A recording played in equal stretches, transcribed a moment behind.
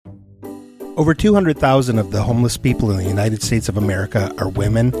Over 200,000 of the homeless people in the United States of America are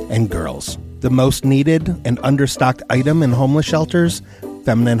women and girls. The most needed and understocked item in homeless shelters,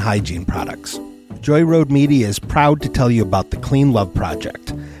 feminine hygiene products. Joy Road Media is proud to tell you about the Clean Love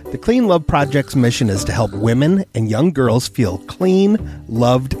Project. The Clean Love Project's mission is to help women and young girls feel clean,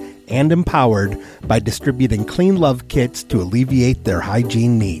 loved, and empowered by distributing Clean Love kits to alleviate their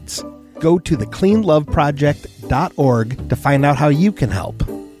hygiene needs. Go to thecleanloveproject.org to find out how you can help.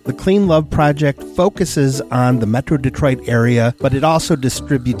 The Clean Love Project focuses on the Metro Detroit area, but it also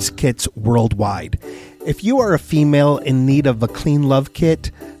distributes kits worldwide. If you are a female in need of a Clean Love kit,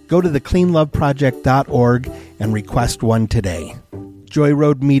 go to thecleanloveproject.org and request one today. Joy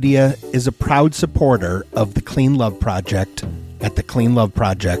Road Media is a proud supporter of the Clean Love Project at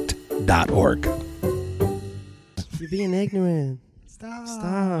thecleanloveproject.org. You're being ignorant.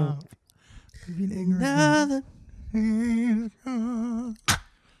 Stop. You're being ignorant.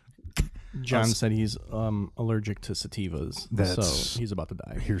 John said he's allergic to sativas, so he's about to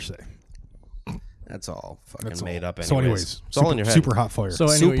die. Hearsay. That's all fucking made up. So anyways, it's all in your head. Super hot fire. So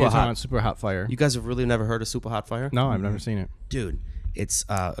anyway, super hot fire. You guys have really never heard of Super Hot Fire? No, I've never seen it. Dude, it's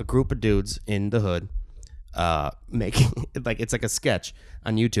a group of dudes in the hood making it's like a sketch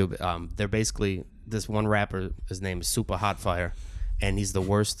on YouTube. They're basically this one rapper. His name is Super Hot Fire, and he's the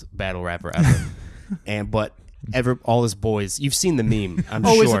worst battle rapper ever. But all his boys, you've seen the meme, I'm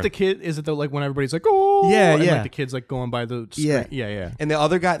sure. Oh, is it the kid? Is it the when everybody's like, oh, yeah, and yeah, like the kid's like going by the screen? Yeah. And the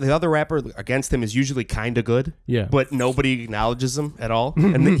other rapper against him is usually kind of good, but nobody acknowledges him at all,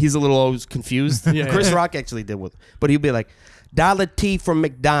 and he's a little always confused. Chris Rock actually did but he'd be like, dollar tea from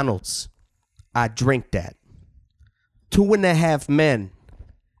McDonald's, I drink that. 2.5 men,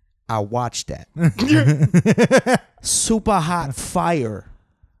 I watch that. Super hot fire,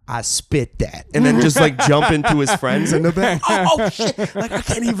 I spit that. And then just jump into his friends in the back. Oh shit. I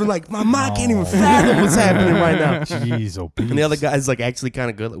can't even my mind can't even fathom what's happening right now. Jeez, oh, and the other guy's actually kind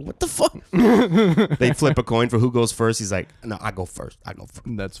of good. What the fuck? They flip a coin for who goes first. He's like, no, I go first.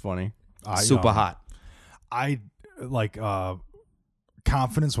 That's funny. Super hot. I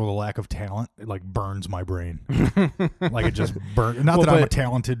confidence or the lack of talent, it burns my brain. It just burns. Not that I'm a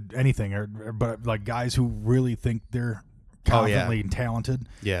talented anything, but guys who really think they're confidently and talented,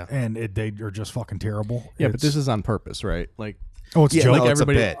 and they are just fucking terrible. Yeah, but this is on purpose, right? Oh, it's a joke. It's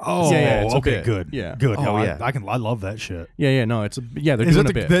everybody. A bit. Oh, it's okay, a bit. good. Yeah, good. Oh, no, yeah. I love that shit. Yeah. No, they're Is doing that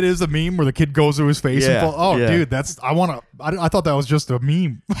a bit. That is the meme where the kid goes to his face and dude, I thought that was just a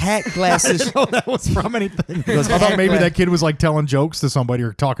meme. Hat glasses. I didn't know that was from anything. I thought maybe that kid was telling jokes to somebody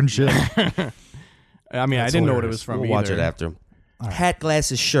or talking shit. I mean, I didn't know what it was from. We'll watch it after. Right. Hat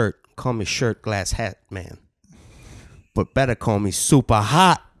glasses shirt. Call me shirt glass hat man. But better call me super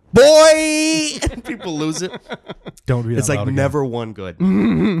hot boy. People lose it. Don't be that loud again. Never one good.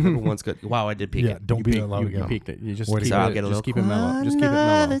 Never one's good. Wow, I did peek it. Don't be that loud again. You peeked it. You just keep it mellow. Just keep it mellow. That's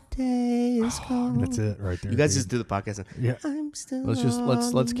it right there. You guys just do the podcast. Yeah. I'm still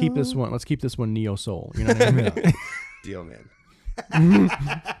Let's keep this one. Let's keep this one neo soul. You know what I mean? Deal, man.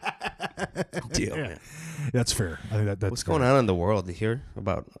 Deal, man. That's fair. I think that's what's going on in the world here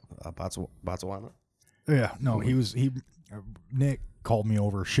about Botswana? Yeah, no, Nick called me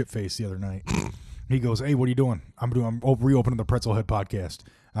over shit-faced the other night. He goes, "Hey, what are you doing?" I'm reopening the Pretzel Head podcast.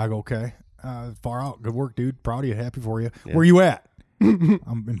 I go, "Okay, far out. Good work, dude. Proud of you. Happy for you. Yeah. Where you at?"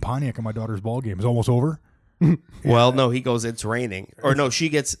 I'm in Pontiac at my daughter's ball game. It's almost over. Well, no, he goes, it's raining. Or no,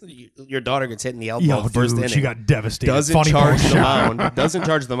 your daughter gets hit in the elbow first inning. She got devastated. Doesn't charge the mound. Doesn't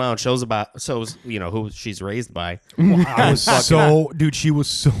charge the mound. Shows who she's raised by. Well, I was dude, she was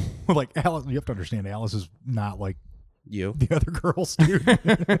so Alice. You have to understand, Alice is not like you, the other girls, dude.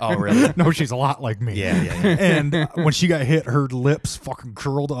 Oh, really? No, she's a lot like me. Yeah. And when she got hit, her lips fucking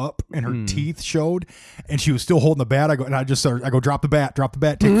curled up and her teeth showed, and she was still holding the bat. I go, drop the bat,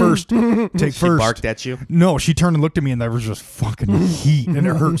 take first, take first. She barked at you? No, she turned and looked at me, and there was just fucking heat, and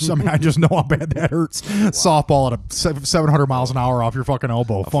it hurts. I mean, I just know how bad that hurts. Wow. Softball at 700 miles an hour off your fucking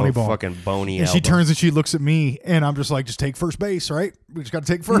elbow, funny bone, fucking bony. And elbow. She turns and she looks at me, and I'm just like, just take first base, right? We just got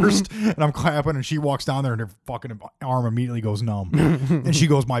to take first. And I'm clapping, and she walks down there, and her fucking arm immediately goes numb. And she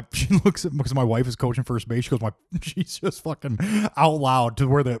goes, she looks at, because my wife is coaching first base. She goes, she's just fucking out loud to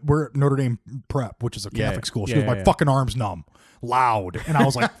we're at Notre Dame Prep, which is a Catholic school. She goes, my fucking arm's numb. Loud. And I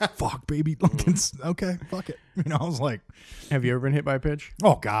was like, fuck, baby. Okay, fuck it. I was like, have you ever been hit by a pitch?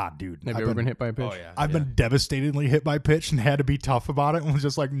 Oh, God, dude. Have you ever been hit by a pitch? Oh, yeah. I've been devastatedly hit by a pitch and had to be tough about it and was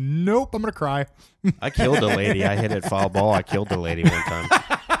just like, nope, I'm going to cry. I killed a lady. I hit it foul ball. I killed a lady one time.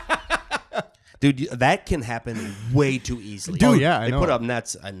 Dude, that can happen way too easily. Dude, they put up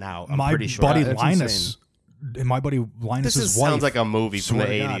nets now. I'm pretty sure. My buddy Linus, and my buddy Linus's wife. This sounds like a movie from the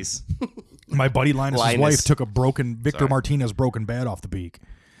 80s. My buddy Linus' wife took a Victor Martinez broken bat off the beak.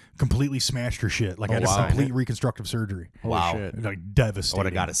 Completely smashed her shit. Like had a complete reconstructive surgery. Wow. Shit. Like devastating. I would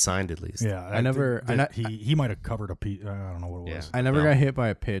have got it signed at least. Yeah. He might have covered a piece. I don't know what it was. I never got hit by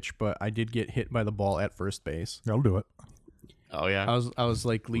a pitch, but I did get hit by the ball at first base. I'll do it. Oh yeah. I was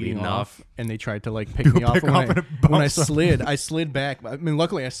like leading off, and they tried to like pick me off. When I slid back. I mean,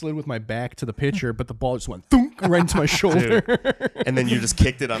 luckily I slid with my back to the pitcher, but the ball just went thunk right into my shoulder. And then you just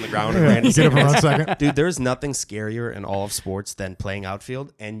kicked it on the ground and ran. You get it for 1 second. Dude, there's nothing scarier in all of sports than playing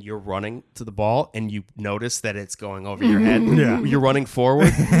outfield and you're running to the ball and you notice that it's going over your head. Yeah. You're running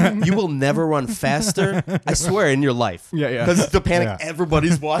forward. You will never run faster, I swear, in your life. Yeah. Because the panic,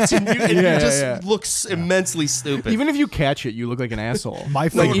 everybody's watching you, and you just looks immensely stupid. Even if you catch it, you look like an asshole. My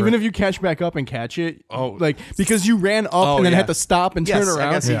favorite. Like, even if you catch back up and catch it, like because you ran up and then had to stop and turn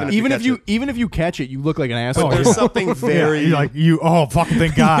around. Even if you catch it, you look like an asshole. But there's something very fucking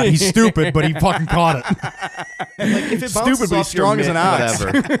thank God he's stupid, but he fucking caught it. Like if it stupid, but he's strong as an ox.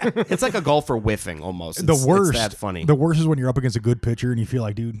 Whatever. It's like a golfer whiffing almost. The worst. It's that funny. The worst is when you're up against a good pitcher and you feel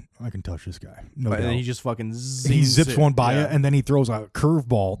like, dude, I can touch this guy. No doubt. And then he just fucking zips one by you, and then he throws a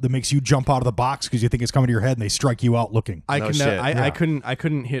curveball that makes you jump out of the box because you think it's coming to your head, and they strike you out looking. I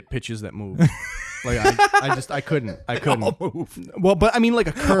couldn't hit pitches that move. Like I couldn't. Move. Well, but I mean like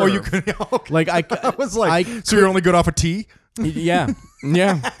a curve. Oh, you couldn't. Okay. Like I was like, so you're only good off a tee? Yeah,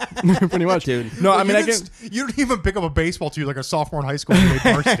 pretty much, dude. No, Well, I mean you don't even pick up a baseball to like a sophomore in high school and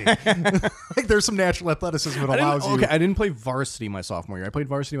play varsity. Like there's some natural athleticism that allows you. Okay, I didn't play varsity my sophomore year. I played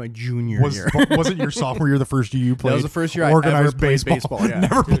varsity my junior year. Wasn't your sophomore year the first year you played? That was the first year organized I ever played baseball. Yeah.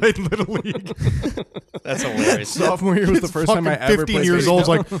 Never played Little League. That's hilarious. Sophomore year was the first time I ever played 15 years old.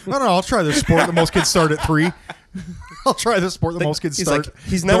 Like, I don't know. I'll try this sport that most kids start at 3. I'll try this sport that most kids start. Like,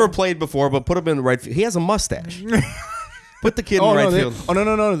 he's never played before, but put him in the right field. He has a mustache. Put the kid in right field.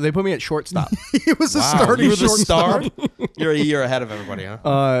 No. They put me at shortstop. He was a starting You were the shortstop. star? You're a year ahead of everybody,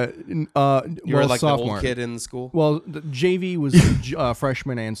 huh? You were like sophomore. the old kid in school? Well, the JV was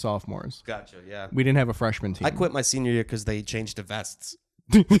freshmen and sophomores. Gotcha, yeah. We didn't have a freshman team. I quit my senior year because they changed to vests.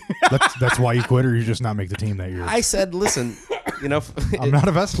 That's why you quit, or you just not make the team that year? I said, listen, I'm not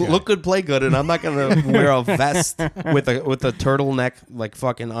a vest guy. Look good, play good, and I'm not gonna wear a vest with a turtleneck like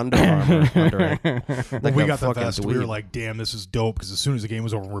fucking Under Armour. When we got the vest, we were like, damn, this is dope, because as soon as the game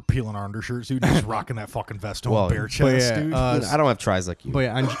was over, we're peeling our undershirts, dude, just rocking that fucking vest home, bare chest, dude. I don't have tries like you. But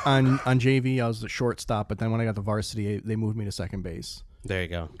yeah, on JV, I was the shortstop, but then when I got to varsity, they moved me to second base. There you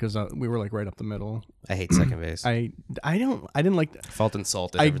go. Because we were like right up the middle. I hate second base. I didn't like that. Felt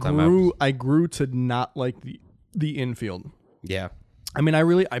insulted every time I grew to not like the infield. Yeah. I mean,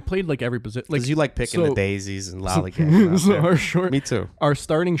 I played like every position. Because you like picking the daisies and lollygagging. Me too. Our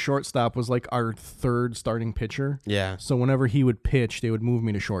starting shortstop was like our third starting pitcher. Yeah. So whenever he would pitch, they would move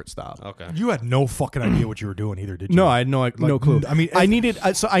me to shortstop. Okay. You had no fucking idea what you were doing either, did you? No, I had no clue. I mean, I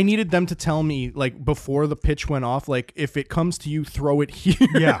needed them to tell me like before the pitch went off, like if it comes to you, throw it here.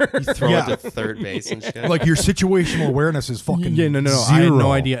 Yeah. You throw it to third base and shit. Like your situational awareness is fucking no. zero. I had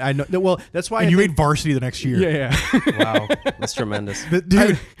no idea. I know. Well, that's why. And you made varsity the next year. Yeah. Wow, that's tremendous,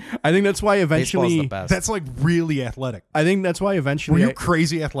 dude. I think that's why eventually that's like really athletic. I think that's why eventually were you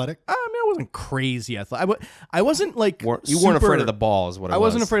crazy athletic? I mean, I wasn't crazy athletic. I wasn't like you weren't afraid of the ball, is what it was. I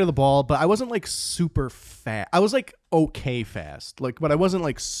wasn't afraid of the ball, but I wasn't like super fast. I was like okay fast, like, but I wasn't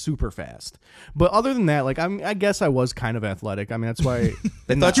like super fast. But other than that, like I guess I was kind of athletic. I mean, that's why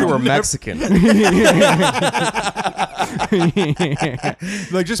they thought you were Mexican.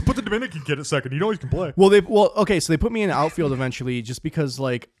 Like, just put the Dominican kid at second. You know he can play. Okay, so they put me in the outfield eventually, just because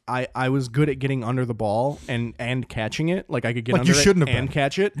like I was good at getting under the ball and catching it. Like I could get under it and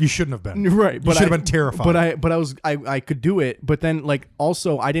catch it. You shouldn't have been. Right, but you should have been terrified. But I could do it. But then like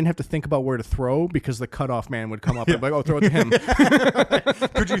also I didn't have to think about where to throw because the cutoff man would come up and be like, oh, throw it to him.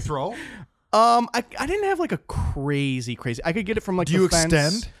 Could you throw? I didn't have like a crazy. I could get it from like. Do you fence.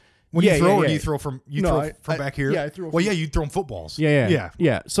 extend? When you throw, or do you throw from back here? Yeah, I throw. Well, yeah, you throw footballs. Yeah.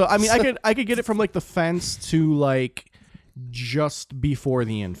 So I mean, I could get it from like the fence to like just before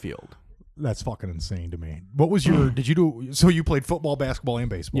the infield. That's fucking insane to me. What was your? Did you do? So you played football, basketball, and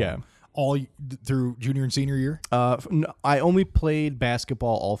baseball. Yeah. All through junior and senior year? No, I only played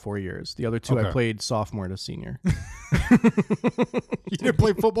basketball all 4 years. The other two I played sophomore to senior. You didn't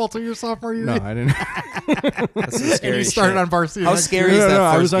play football till your sophomore year? No, I didn't. That's some scary and you started on varsity. How scary is that?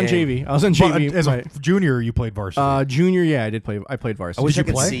 I was on JV. I was on JV. As a junior, you played varsity. Junior, yeah, I played varsity. I wish I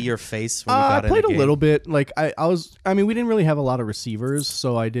could see your face when you got in the game. I played a little bit. Like I mean, we didn't really have a lot of receivers,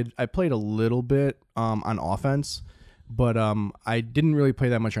 so I played a little bit on offense. But I didn't really play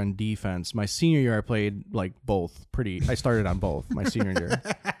that much on defense. My senior year, I played like both. I started on both my senior year.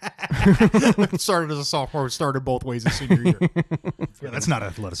 Started as a sophomore, started both ways as senior year. Yeah, that's not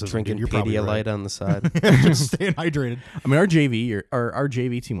athleticism. Drinking You're probably Pedialyte right. on the side. Just staying hydrated. I mean, our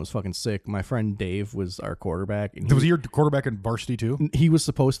JV team was fucking sick. My friend Dave was our quarterback. And Was he your quarterback in varsity too? He was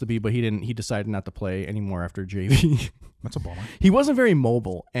supposed to be, but he didn't. He decided not to play anymore after JV. That's a bummer. He wasn't very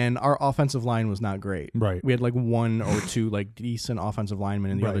mobile, and our offensive line was not great. Right. We had like one or two like decent offensive linemen,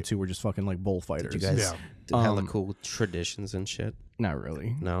 and the other Right. two were just fucking like bullfighters. You guys Yeah. did hella cool traditions and shit. Not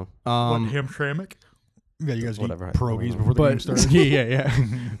really. No. Hamtramck? Yeah, you guys Whatever. eat pierogies before the game But started. yeah.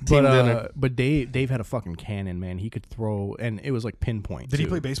 dinner. But Dave had a fucking cannon, man. He could throw, and it was like pinpoint. Did he too.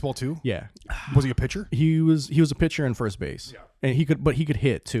 play baseball too? Yeah. Was he a pitcher? He was a pitcher and first base. Yeah. And he could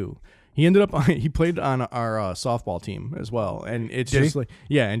hit too. He ended up he played on our softball team as well, and it's Did just he? like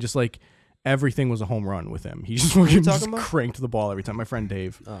and just like everything was a home run with him. He just fucking talking about? cranked the ball every time. My friend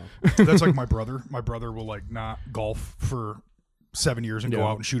Dave. Oh. That's like my brother. My brother will like not golf for 7 years and go Yeah.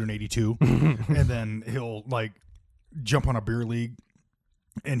 out and shoot an 82, and then he'll like jump on a beer league.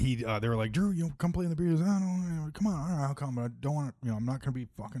 And they were like, Drew, come play in the beer. He goes, come on, I don't know how come, but I don't want to, I'm not going to be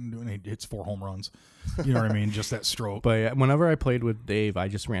fucking doing it. He hits 4 home runs. You know what I mean? Just that stroke. But yeah, whenever I played with Dave, I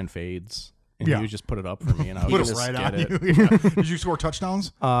just ran fades. And Yeah. he would just put it up for me, and I would Put it just right get on it. you. Yeah. Did you score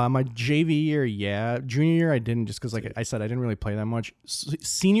touchdowns? My JV year, yeah. Junior year, I didn't, just because, like I said, I didn't really play that much.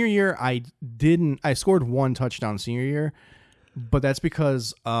 Senior year, I didn't. I scored 1 touchdown senior year, but that's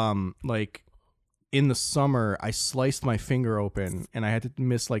because, like, in the summer, I sliced my finger open, and I had to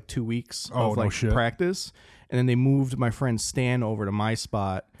miss like 2 weeks of no like shit. practice. And then they moved my friend Stan over to my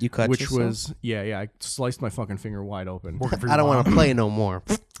spot. You cut which yourself? was I sliced my fucking finger wide open. Working for I your don't want to mom. play no more.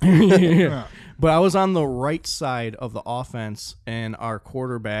 Yeah. But I was on the right side of the offense, and our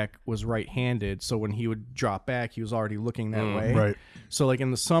quarterback was right-handed. So when he would drop back, he was already looking that way. Right. So like in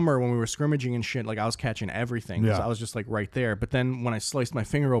the summer when we were scrimmaging and shit, like I was catching everything because Yeah. I was just like right there. But then when I sliced my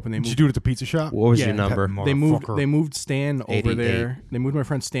finger open, they Did you moved. do it at the pizza shop? What was Yeah. your number? They moved. Motherfucker. They moved Stan over 88. there. They moved my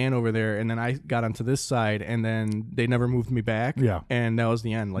friend Stan over there, and then I got onto this side, and then they never moved me back. Yeah. And that was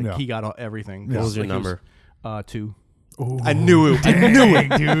the end. Like Yeah. he got everything. Yeah. What was your Like, he number? 2. I knew it. I knew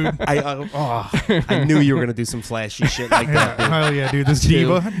it. dude. I knew you were gonna do some flashy shit like that. Dude. Hell yeah, dude. This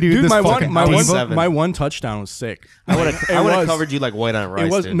diva. Dude, this my fucking one, diva. my one touchdown was sick. I would It have was. covered you like white on rice.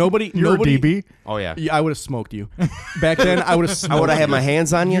 It was dude. nobody. You're nobody, a DB. Oh yeah. Yeah, I would have smoked you. Back then, I would have. I would have had my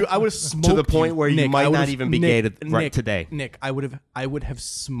hands on you. I would have smoked to the point you. where you Nick, might I not would've- even be Nick, gated right Nick, today. Nick, I would have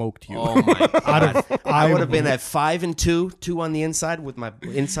smoked you. Oh my god! I I would have been at 5 and 2, 2 on the inside with my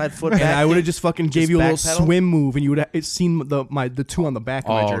inside foot back. And I would have just fucking gave you a little backpedal? swim move, and you would have seen the 2 on the back of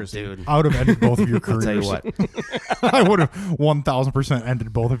my Oh, jersey. dude. I would have ended both of your careers. Tell you what. I would have 1,000%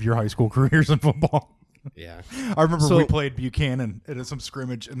 ended both of your high school careers in football. Yeah. I remember So- we played Buchanan at some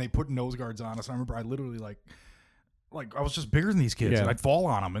scrimmage, and they put nose guards on us. I remember I literally like I was just bigger than these kids, Yeah. and I'd fall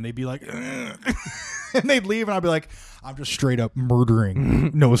on them, and they'd be like, "Ugh." And they'd leave, and I'd be like, I'm just straight up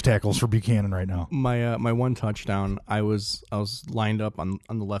murdering nose tackles for Buchanan right now. My one touchdown, I was lined up on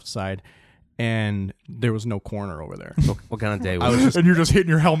the left side, and there was no corner over there. What kind of day was it? And you're just hitting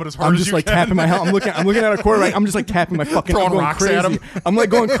your helmet as hard I'm as just you like can. tapping my helmet. I'm looking at a quarterback. I'm just like tapping my fucking. Throwing I'm going rocks crazy. at him. I'm like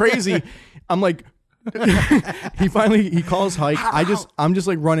going crazy. I'm like. he calls hike. I'm just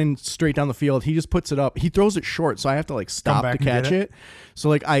like running straight down the field. He just puts it up. He throws it short, so I have to like stop back to and get catch it. So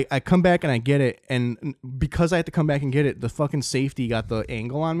like I come back and I get it, and because I had to come back and get it, the fucking safety got the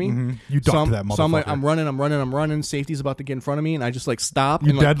angle on me. You so ducked that So I'm like motherfucker. I'm running. Safety's about to get in front of me, and I just like stop. You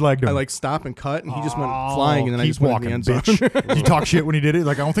and, like, dead-legged him. I like stop and cut, and he just went flying, and then I keep just went walking, in the end zone. bitch. Did you talk shit when he did it?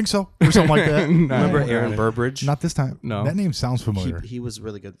 Like, I don't think so. Or something like that. Remember Aaron Burbridge? Not this time. No. That name sounds familiar. He was a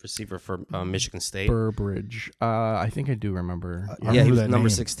really good receiver for Michigan State. Burbridge. I think I do remember. I Yeah, remember he was that number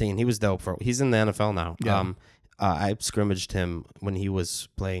name. 16. He was dope. He's in the NFL now. Yeah. I scrimmaged him when he was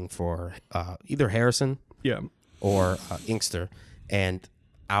playing for either Harrison Yeah. or Inkster, and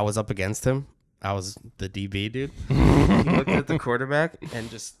I was up against him. I was the DB dude. He looked at the quarterback and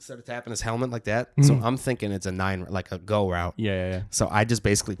just started tapping his helmet like that. So I'm thinking it's a 9, like a go route. Yeah. So I just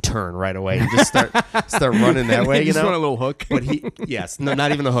basically turn right away and just start running that way. You just know, run a little hook. But no,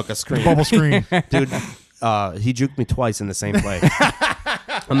 not even a hook, a screen. Bubble screen. Dude, he juked me twice in the same play.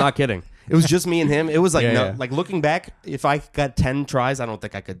 I'm not kidding. It was just me and him. It was like Yeah. like looking back, if I got 10 tries, I don't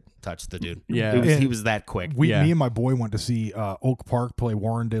think I could touch the dude. Yeah. He was that quick. Me Yeah. and my boy went to see Oak Park play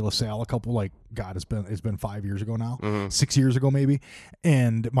Warren De La Salle a couple, it's been 5 years ago now, 6 years ago maybe.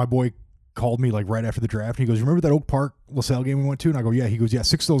 And my boy called me like right after the draft. And he goes, "Remember that Oak Park LaSalle game we went to?" And I go, "Yeah." He goes, "Yeah,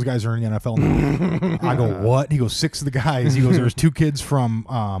 6 of those guys are in the NFL now." I go, "What?" He goes, 6 of the guys. He goes, "There's 2 kids from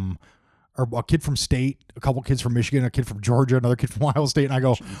or a kid from state, a couple kids from Michigan, a kid from Georgia, another kid from Ohio State. And I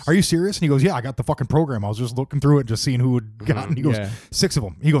go, are you serious? And he goes, yeah, I got the fucking program. I was just looking through it, just seeing who had gotten. He goes, 6 of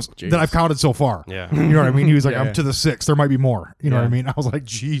them. He goes, that I've counted so far. Yeah. You know what I mean? He was like, I'm to the 6. There might be more. You know what I mean? I was like,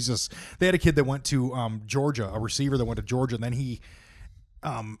 Jesus. They had a kid that went to Georgia, a receiver that went to Georgia, and then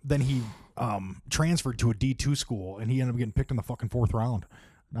he transferred to a D2 school, and he ended up getting picked in the fucking 4th round.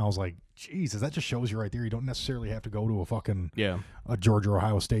 And I was like, Jesus, that just shows you right there. You don't necessarily have to go to a fucking a Georgia or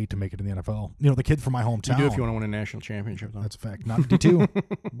Ohio State to make it in the NFL. You know, the kid from my hometown. You do if you want to win a national championship, though. That's a fact. Not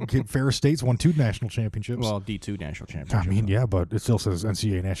D2. Kid Ferris State's won 2 national championships. Well, D2 national championship. I mean, yeah, but it still says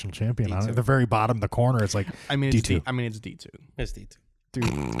NCAA national champion on it. At the very bottom of the corner, it's like D2. It's D2. It's D2. Dude.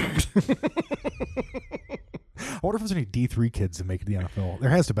 I wonder if there's any D3 kids that make it to the NFL. There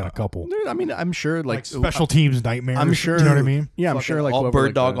has to have been a couple. I mean, I'm sure like special teams nightmares. I'm sure. You know what I mean? Yeah, I'm sure like all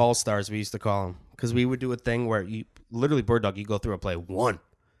Bird Dog All Stars, we used to call them, because we would do a thing where you literally Bird Dog, you go through and play 1,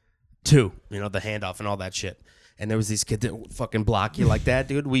 2, you know, the handoff and all that shit. And there was these kids that would fucking block you like that,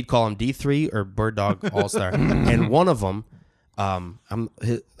 dude. We'd call them D3 or Bird Dog All Star. And one of them,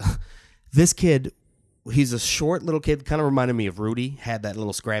 this kid. He's a short little kid, kind of reminded me of Rudy, had that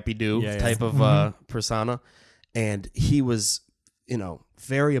little Scrappy Doo type of persona. And he was, you know,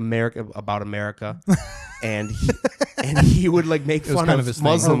 very about America. and he would like make fun of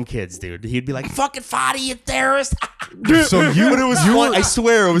Muslim kids, dude. He'd be like, fucking Fadi, you terrorist. So I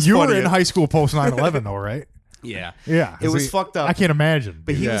swear it was you funny. were in high school post 9/11 though, right? Yeah. It was fucked up. I can't imagine.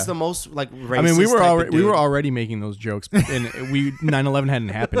 But he was the most like racist. I mean, we were already making those jokes, and 9/11 hadn't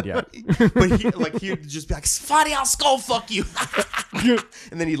happened yet. But he'd just be like, "Fadi, I'll skull fuck you,"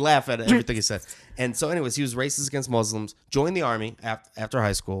 and then he'd laugh at everything he said. And so, anyways, he was racist against Muslims. Joined the army after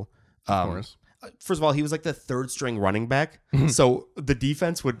high school. Of course. First of all, he was like the 3rd string running back, so the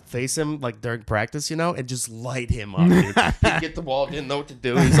defense would face him like during practice, you know, and just light him up. Dude. He'd get the ball, didn't know what to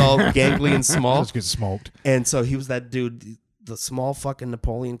do. He's all gangly and small. Just get smoked. And so he was that dude, the small fucking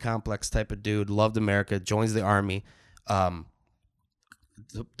Napoleon complex type of dude. Loved America. Joins the army.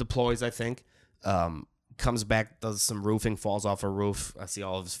 Deploys, I think. Comes back, does some roofing, falls off a roof. I see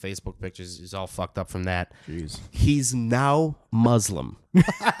all of his Facebook pictures. He's all fucked up from that. Jeez. He's now Muslim.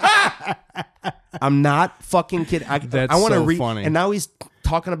 I'm not fucking kidding. I want to read. Funny. And now he's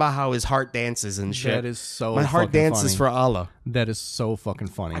talking about how his heart dances and shit. That is so My heart dances for Allah. That is so fucking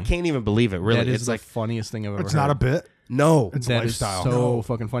funny. I can't even believe it, really. That is it's the like funniest thing I've ever heard. It's not a bit. No. It's that lifestyle. Is so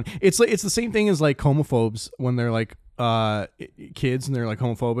fucking funny. It's the same thing as like homophobes when they're like kids and they're like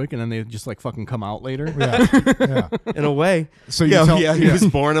homophobic and then they just like fucking come out later. Yeah. In a way. So he was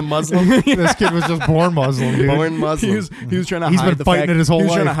born a Muslim. This kid was just born Muslim, dude. Born Muslim. He was trying to He's hide been the fighting fact it his whole he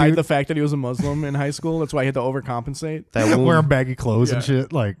was trying life, to hide dude. the fact that he was a Muslim in high school. That's why he had to overcompensate. Wearing baggy clothes and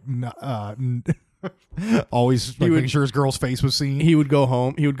shit, like always like making sure his girl's face was seen. He would go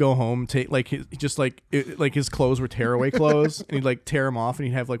home, take like his clothes were tearaway clothes, and he'd like tear them off, and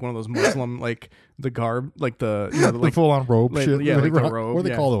he'd have like one of those Muslim like the garb, like the full on robe shit. Yeah, like the robe. What do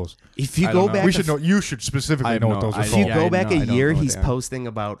they call those? If you go back, we should know. You should specifically know what those are If called. you go back a year, he's posting posting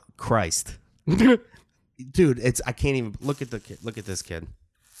about Christ. Dude, I can't even look at the kid. Look at this kid.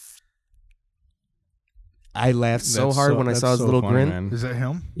 I laughed so hard when I saw his little grin. Man. Is that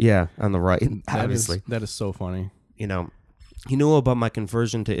him? Yeah, on the right, obviously. That is so funny. You know, he knew about my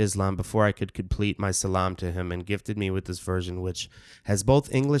conversion to Islam before I could complete my salam to him and gifted me with this version, which has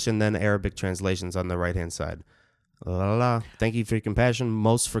both English and then Arabic translations on the right-hand side. La, la, la. Thank you for your compassion,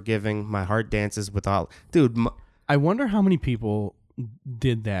 most forgiving. My heart dances with all. Dude, I wonder how many people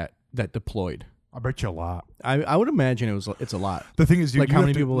did that deployed. I bet you a lot. I would imagine it's a lot. The thing is, dude, like how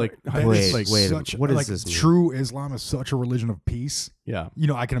many people like wait, such, what is like, this mean? True Islam is such a religion of peace. Yeah. You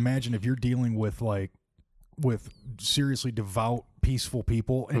know, I can imagine if you're dealing with seriously devout, peaceful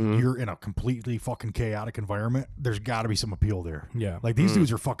people and you're in a completely fucking chaotic environment, there's got to be some appeal there. Yeah. Like these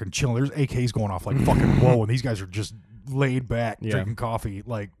dudes are fucking chilling. There's AKs going off like fucking whoa, and these guys are just laid back drinking coffee.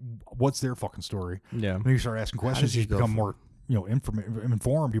 Like, what's their fucking story? Yeah. When you start asking questions, you become more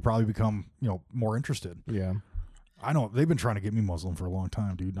informed. You probably become more interested. Yeah. I know they've been trying to get me Muslim for a long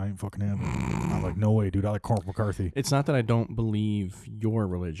time, dude. I ain't fucking having it. I'm like, no way, dude. I like Cormac McCarthy. It's not that I don't believe your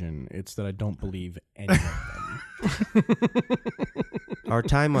religion. It's that I don't believe any of them. Our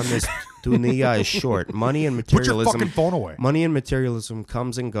time on this dunya is short. Money and Put your materialism. fucking phone away. Money and materialism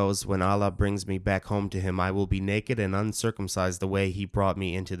comes and goes. When Allah brings me back home to Him, I will be naked and uncircumcised the way He brought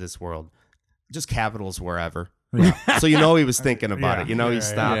me into this world. Just capitals wherever. Yeah. So he was thinking about it. He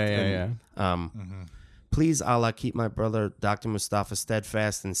stopped. Yeah. Please, Allah, keep my brother, Dr. Mustafa,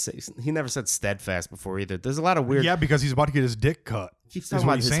 steadfast and safe. He never said steadfast before either. There's a lot of weird. Yeah, because he's about to get his dick cut. Keeps talking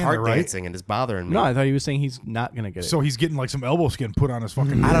about his heart dancing and it's bothering me. No, I thought he was saying he's not gonna get it. So he's getting like some elbow skin put on his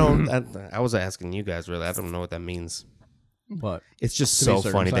fucking. I was asking you guys really. I don't know what that means. What? It's just so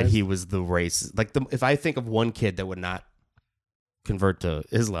funny that he was the race. Like if I think of one kid that would not convert to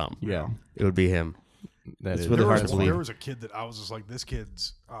Islam, it would be him. It's really hard to believe. There was a kid that I was just like, this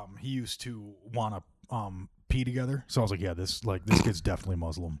kid's. He used to want to pee together. So I was like, yeah, this kid's definitely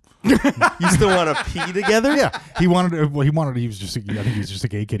Muslim. You still want to pee together? Yeah, he wanted. I think he was just a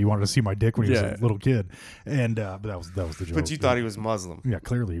gay kid. He wanted to see my dick when he was a little kid, and but that was the joke. But you thought he was Muslim? Yeah,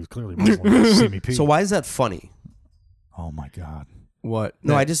 clearly he was clearly Muslim. See me pee. So why is that funny? Oh my God! What?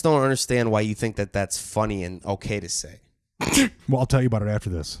 No, I just don't understand why you think that that's funny and okay to say. Well, I'll tell you about it after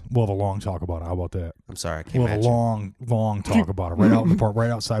this. We'll have a long talk about it. How about that? I'm sorry, I can't. We'll have a long talk about it right out in the park,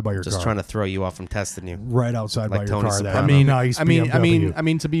 right outside by your car. Just trying to throw you off from testing you. Right outside by your car. Soprano.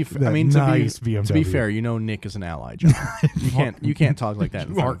 To be fair, you know Nick is an ally, John. You can't talk like that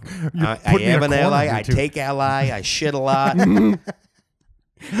in park. I am an ally. I take ally. I shit a lot.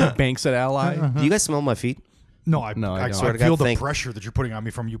 Banks at ally. Do you guys smell my feet? No, I swear to feel God, the pressure that you're putting on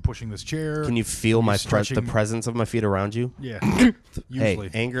me from you pushing this chair. Can you feel the presence of my feet around you? Yeah. Usually.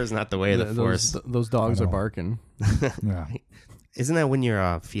 Hey, anger is not the way of the force. Those dogs are barking. Yeah. Isn't that when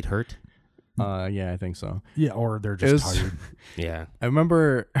your feet hurt? Yeah, I think so. Yeah, or they're just tired. Yeah. I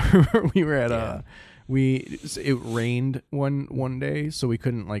remember we were at it rained one day, so we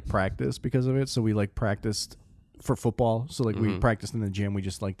couldn't like practice because of it. So we like practiced for football. So like we practiced in the gym. We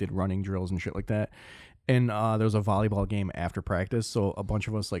just like did running drills and shit like that. And there was a volleyball game after practice, so a bunch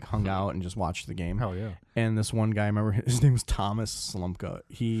of us like hung out and just watched the game. Hell yeah! And this one guy, I remember his name was Thomas Slumka.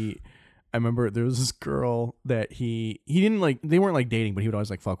 I remember there was this girl that he didn't like. They weren't like dating, but he would always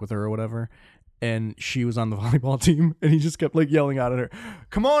like fuck with her or whatever. And she was on the volleyball team, and he just kept like yelling out at her,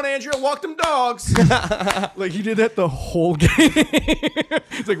 "Come on, Andrea, walk them dogs!" Like he did that the whole game.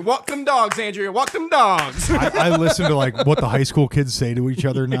 He's like, "Walk them dogs, Andrea, walk them dogs." I listen to like what the high school kids say to each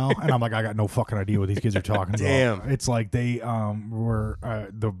other now, and I'm like, I got no fucking idea what these kids are talking about. Damn, it's like they were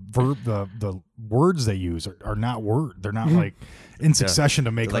the words they use are not they're not like in succession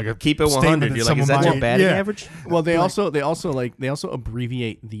to make like a keep it 100. You're like, is that your batting average? Well, they also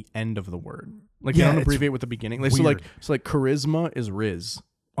abbreviate the end of the word. Like they don't abbreviate with the beginning. Like, so like charisma is Riz.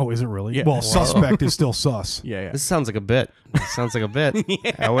 Oh, is it really? Yeah. Well, suspect is still sus. Yeah. This sounds like a bit.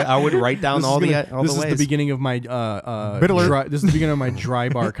 Yeah. I would write down all the ways. This is the beginning of my this is the beginning of my dry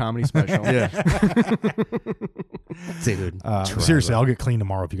bar comedy special. Yeah. Dude. Seriously, I'll get clean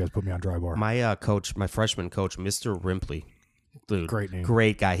tomorrow if you guys put me on dry bar. My my freshman coach, Mr. Rimpley. Dude, great name.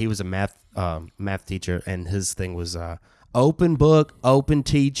 Great guy. He was a math teacher, and his thing was open book, open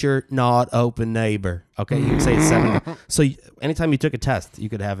teacher, not open neighbor. Okay, you can say it 7. So anytime you took a test, you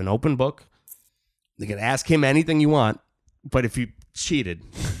could have an open book. You could ask him anything you want, but if you cheated,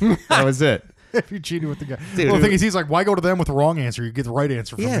 that was it. If you cheated with the guy. Dude, well, the thing is, he's like, why go to them with the wrong answer? You get the right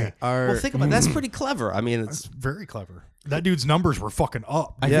answer from me. Well, think about it. That's pretty clever. I mean, it's very clever. That dude's numbers were fucking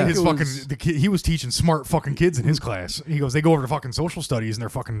up. I think he was teaching smart fucking kids in his class. He goes, they go over to fucking social studies and they're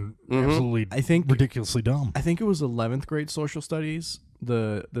fucking absolutely, ridiculously dumb. I think it was 11th grade social studies.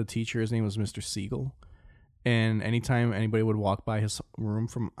 The teacher, his name was Mr. Siegel. And anytime anybody would walk by his room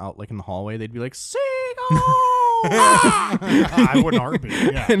from out like in the hallway, they'd be like, Siegel! I wouldn't heartbeat.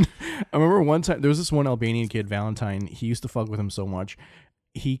 Yeah. And I remember one time there was this one Albanian kid, Valentine. He used to fuck with him so much.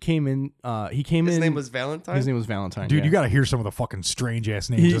 He came in. His name was Valentine. His name was Valentine. Dude, you got to hear some of the fucking strange ass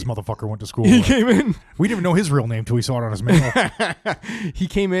names this motherfucker went to school with. He came in. We didn't even know his real name till we saw it on his mail. He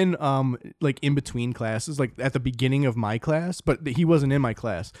came in, like in between classes, like at the beginning of my class, but he wasn't in my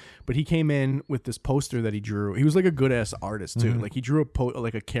class. But he came in with this poster that he drew. He was like a good ass artist too. Like he drew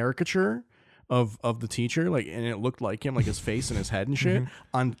like a caricature of the teacher, like, and it looked like him, like his face and his head and shit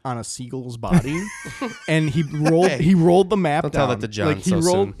on a seagull's body. And he rolled the map down. Tell that to John. Like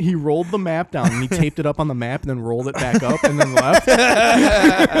he rolled the map down and he taped it up on the map and then rolled it back up and then left.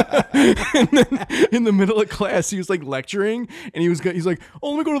 And then in the middle of class, he was like lecturing and he's like,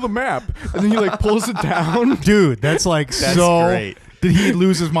 "Oh, let me go to the map," and then he like pulls it down. Dude, that's so great. Did he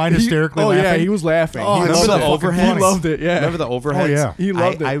lose his mind hysterically laughing? Yeah, he was laughing. Oh, he loved the overhead. He loved it. Yeah, remember the overhead? Oh yeah, he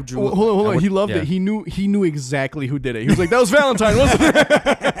loved it. I drew. Hold on. He loved it. He knew exactly who did it. He was like, "That was Valentine, wasn't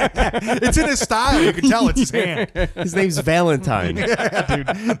it?" It's in his style. You can tell it's his hand. His name's Valentine. Yeah, dude,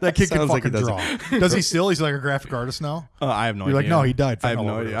 that kid can fucking like draw. Does he still? He's like a graphic artist now. I have no idea. You're like, no, he died. I have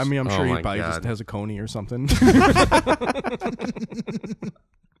no idea. I mean, I'm sure he probably just has a coney or something.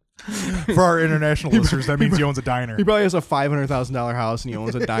 For our international listeners, that means he owns a diner. He probably has a $500,000 house and he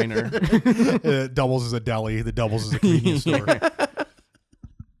owns a diner. It doubles as a deli. The doubles as a convenience store.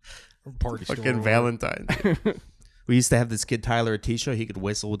 Party fucking store. Valentine. We used to have this kid Tyler Atisha. He could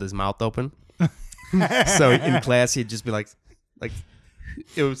whistle with his mouth open. So in class, he'd just be like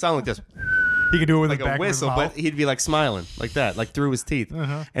it would sound like this. He could do it with like the back a whistle, of his mouth. but he'd be like smiling like that, like through his teeth,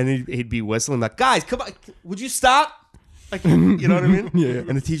 and he'd be whistling like, "Guys, come on, would you stop?" Like, you know what I mean? Yeah.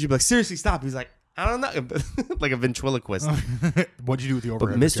 And the teacher would be like, "Seriously, stop." He's like, "I don't know," like a ventriloquist. What'd you do with the But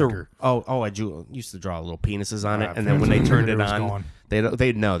overhead Mr. projector? I used to draw little penises on it, and then when they turned it on,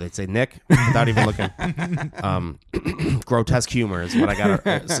 they'd know. They'd say, "Nick," without even looking. Grotesque humor is what I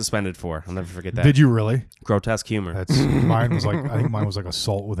got suspended for. I'll never forget that. Did you really? Grotesque humor That's mine was like I think mine was like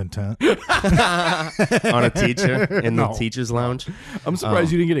assault with intent. on a teacher in the teacher's lounge. I'm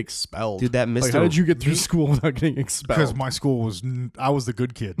surprised you didn't get expelled. Dude, that Mr. Like, how did you get through school without getting expelled? Because my school was I was the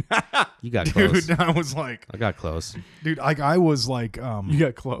good kid. You got close. Dude, I was like, I got close dude, I was like, you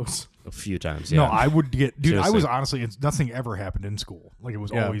got close. a few times. Yeah. no, I would get, dude. I Seriously. was honestly, nothing ever happened in school. Like it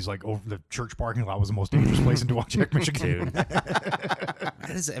was always like over the church parking lot was the most dangerous place in Duwacheck, Michigan. Dude. Why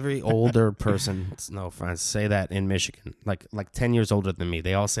does every older person, no offense, say that in Michigan? Like 10 years older than me,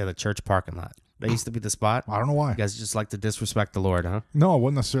 they all say the church parking lot. That used to be the spot. I don't know why. You guys just like to disrespect the Lord, huh? No, it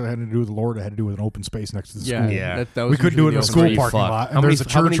wasn't necessarily had to do with the Lord. It had to do with an open space next to the school. Yeah. That was We couldn't do it in usually a the school Where you parking fuck. lot, and How many, there's a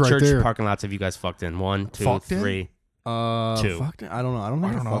how many church right church there. parking lots have you guys fucked in? 1, 2, Fucked in? 3. Two. Fucked it? I don't know. I don't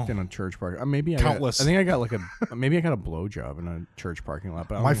think I fucked in a church parking. Maybe Countless. I think I got like maybe I got a blowjob in a church parking lot.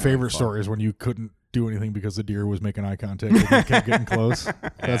 But I don't My think I favorite fucked. story is when you couldn't do anything because the deer was making eye contact and you kept getting close.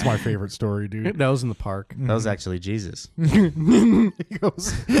 That's my favorite story, dude. That was in the park. That was actually Jesus. He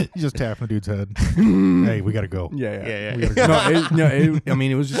goes, he's just tapping the dude's head. Hey, we gotta go. Yeah. We gotta go. I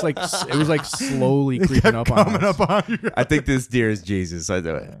mean, it was just like slowly creeping up on Coming us. up on you. I think this deer is Jesus.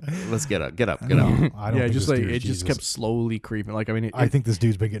 Let's get up. Get up. I don't Yeah, think just this like dude is it just Jesus. kept slowly creeping. Like I mean, I think this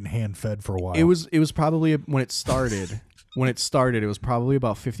dude's been getting hand fed for a while. it was probably when it started. It was probably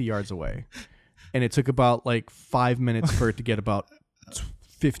about 50 yards away, and it took about like 5 minutes for it to get about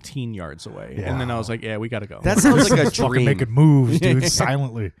 15 yards away. Yeah. And then I was like, yeah, we gotta go. That sounds like a fucking dream. making moves, dude,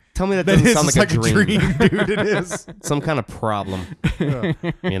 silently. Tell me that That doesn't is sound it's like a dream. dude. It is. Some kind of problem. Yeah.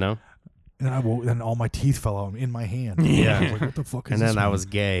 You know? And I woke, then all my teeth fell out in my hand. Yeah. I was like, what the fuck is And this? then I man? was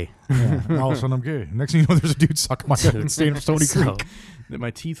gay. Yeah. And all of a sudden I'm gay. Next thing you know, there's a dude sucking my head and staying up Stony So, Creek. That my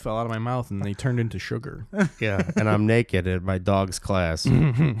teeth fell out of my mouth and they turned into sugar. yeah, and I'm naked at my dog's class. So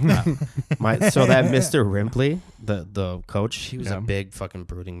that Mr. Rimpley, the coach, he was a big fucking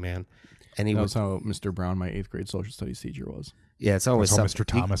brooding man. And he That was was how Mr. Brown, my 8th grade social studies teacher, was. yeah, it's always That's how something.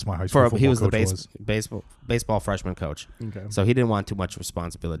 Mr. Thomas, my high school football he was the coach, was. baseball freshman coach. Okay. So he didn't want too much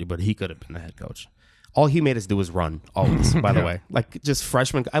responsibility, but he could have been the head coach. All he made us do was run always. By the way, like just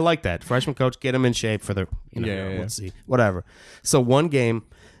freshman. I like that freshman coach. Get him in shape for the. Let's see, whatever. So one game,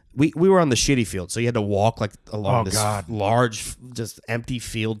 we were on the shitty field, so you had to walk like along this large, just empty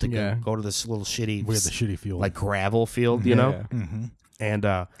field to go to this little shitty. We had the shitty field, like gravel field, you know. Mm-hmm. And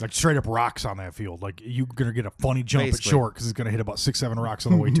like straight up rocks on that field. Like you're gonna get a funny jump Basically. at short because it's gonna hit about 6-7 rocks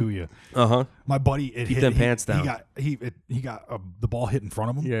on the way to you. My buddy, Keep them pants down. He got the ball hit in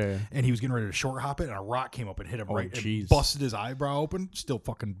front of him. Yeah. And he was getting ready to short hop it, and a rock came up and hit him right, jeez. and busted his eyebrow open. Still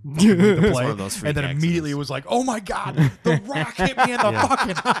fucking need to play. one of those freak And then accidents. immediately it was like, oh my god, the rock hit me in the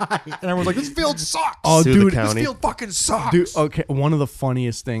fucking eye. And everyone's like, this field sucks. Oh, Sue the dude, county. This field fucking sucks. Dude, okay. One of the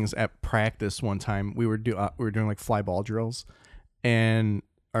funniest things at practice one time, we were doing like fly ball drills, and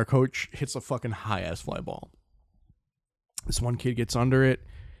our coach hits a fucking high ass fly ball. This one kid gets under it,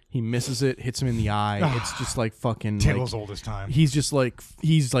 he misses it, hits him in the eye. It's just like fucking. Taylor's like, oldest time. he's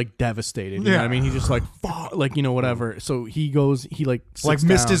like devastated. You know what I mean? He's just like fuck, like whatever. So he goes, he like sits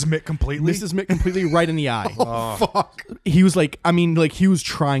missed down, his mitt completely. missed his mitt completely right in the eye. Fuck. He was like, I mean, like he was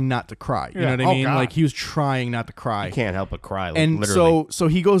trying not to cry. You know Yeah. what I Oh, mean? God. Like he was trying not to cry. you can't help but cry. Like, And literally. so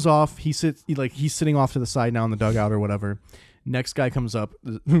he goes off. He's sitting off to the side now in the dugout or whatever. Next guy comes up,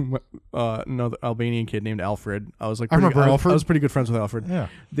 another Albanian kid named Alfred. I was like, remember Alfred. I was pretty good friends with Alfred. Yeah.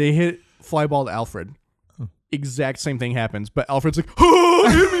 They hit fly ball to Alfred. Exact same thing happens, but Alfred's like, oh,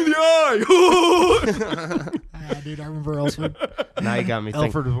 hit me in the eye. Dude, I remember Alfred. Now you got me thinking.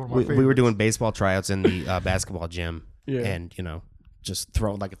 Alfred is one of my we were favorites. doing baseball tryouts in the basketball gym, Yeah. and just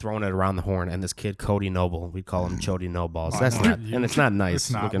throwing it around the horn. And this kid Cody Noble, we call him Chody No Balls. That's not, and it's not nice.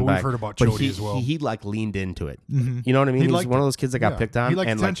 It's not, looking but back. we've heard about But Chody he, as well. He like leaned into it. You know what I mean? He was liked one of it. those kids that got picked on He liked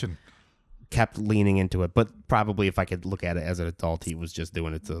and attention. kept leaning into it. But probably if I could look at it as an adult, he was just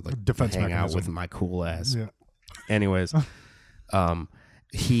doing it to like Defense hang mechanism. out with my cool ass. Yeah. Anyways,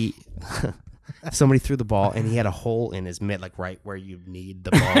 he somebody threw the ball, and he had a hole in his mitt, like right where you need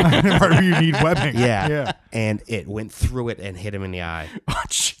the ball. Right where you need webbing. Yeah. And it went through it and hit him in the eye. Oh,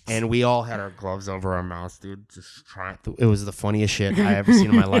 and we all had our gloves over our mouths, dude. Just trying. It was the funniest shit I ever seen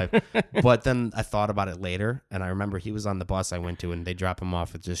in my life. But then I thought about it later, and I remember he was on the bus I went to, and they dropped him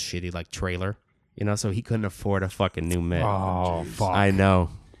off with this shitty like trailer, so he couldn't afford a fucking new mitt. Oh, fuck. I know.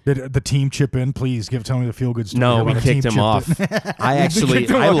 Did the team chip in? Please tell me the feel good story. No, we kicked him off.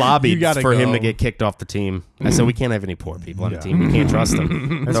 I lobbied for him to get kicked off the team. I said we can't have any poor people on the team. We can't trust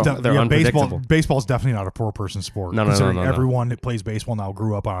them. They're unpredictable. Baseball's definitely not a poor person sport. No. Everyone that plays baseball now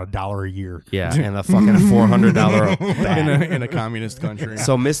grew up on $1 a year. Yeah, and a fucking $400 bat. in a communist country.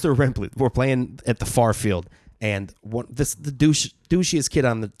 So Mr. Ripley, we're playing at the far field, and the douchiest kid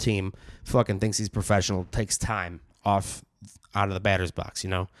on the team fucking thinks he's professional, takes time off out of the batter's box,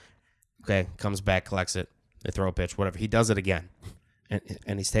 Okay, comes back, collects it, they throw a pitch, whatever. He does it again,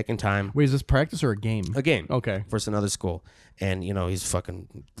 and he's taking time. Wait, is this practice or a game? A game. Okay. Versus another school. And, he's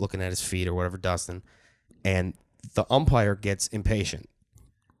fucking looking at his feet or whatever, dusting. And the umpire gets impatient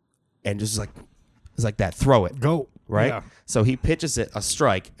and just it's like that, throw it. Go. Right? Yeah. So he pitches it a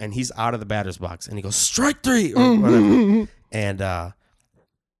strike, and he's out of the batter's box, and he goes, strike 3, or whatever. And,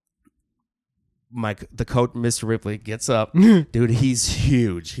 the coach, Mr. Ripley, gets up. Dude, he's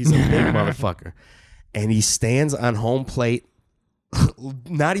huge. He's a big motherfucker. And he stands on home plate,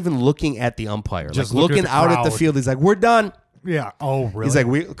 not even looking at the umpire. Just like looking out at the field. He's like, we're done. Yeah. Oh, really? He's like,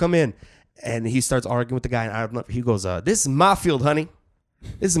 we come in. And he starts arguing with the guy. And I don't know. He goes, this is my field, honey.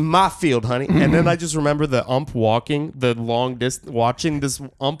 This is my field, honey. And then I just remember the ump watching this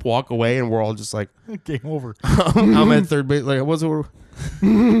ump walk away. And we're all just like, game over. I'm at third base. Like,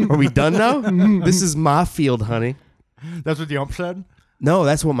 are we done now? This is my field, honey. That's what the ump said? No,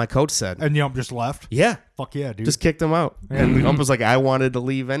 that's what my coach said. And the ump just left? Yeah. Fuck yeah, dude. Just kicked him out. Yeah. And the ump was like, I wanted to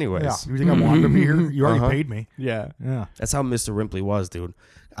leave anyways. Yeah. You think I wanted to be here? You already paid me. Yeah. That's how Mr. Ripley was, dude.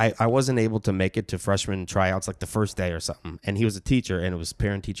 I wasn't able to make it to freshman tryouts like the first day or something. And he was a teacher, and it was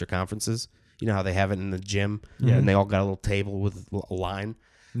parent-teacher conferences. You know how they have it in the gym? Yeah. And they all got a little table with a line.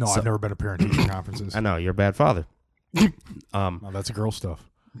 No, I've never been to parent-teacher conferences. I know. You're a bad father. No, that's a girl stuff.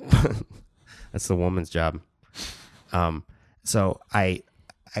 That's the woman's job. So I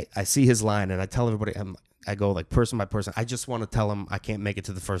see his line, and I tell everybody, I go like person by person. I just want to tell him I can't make it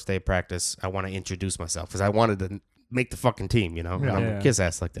to the first day of practice. I want to introduce myself because I wanted to make the fucking team, Yeah. And I'm a kiss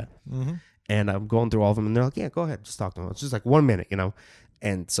ass like that. Mm-hmm. And I'm going through all of them, and they're like, yeah, go ahead, just talk to him. It's just like 1 minute,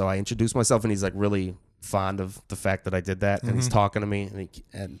 And so I introduce myself, and he's like really fond of the fact that I did that, and he's talking to me,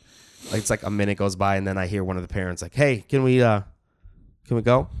 and it's like a minute goes by, and then I hear one of the parents like, hey, can we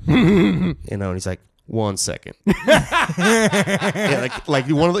go? And he's like, 1 second. He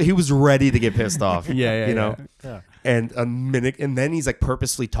was ready to get pissed off. Yeah. And a minute, and then he's like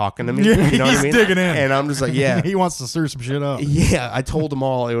purposely talking to me. You know what I mean? Digging in. And I'm just like, yeah. He wants to stir some shit up. Yeah, I told them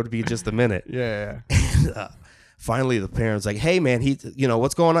all it would be just a minute. Yeah. And, finally, the parents like, hey man,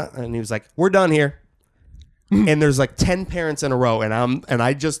 what's going on? And he was like, we're done here. And there's like 10 parents in a row, and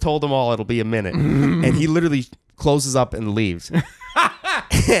I just told them all it'll be a minute. And he literally closes up and leaves.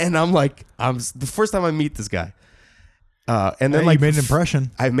 And I'm like, the first time I meet this guy. And then you made an impression.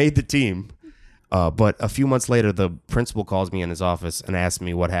 I made the team. But a few months later, the principal calls me in his office and asks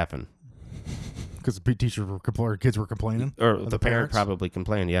me what happened. Because the teachers kids were complaining? Or the parent probably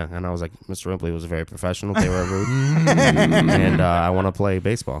complained, yeah. And I was like, Mr. Ripley was very professional. They were rude. And I want to play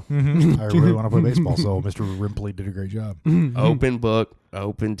baseball. I really want to play baseball, so Mr. Ripley did a great job. Open book,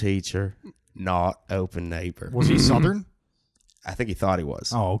 open teacher, not open neighbor. Was he Southern? I think he thought he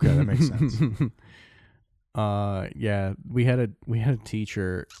was. Oh, okay. That makes sense. Yeah, we had a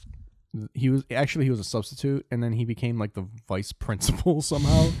teacher. He was a substitute, and then he became like the vice principal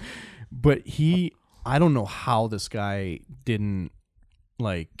somehow. But I don't know how this guy didn't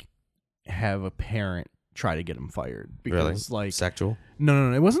like have a parent try to get him fired because like sexual.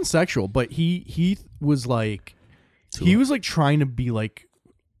 No, it wasn't sexual, but he was like trying to be like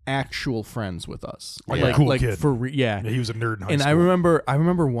actual friends with us, like a cool kid. Yeah, he was a nerd in high school. And I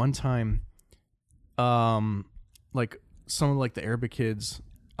remember one time, like some of like the Arabic kids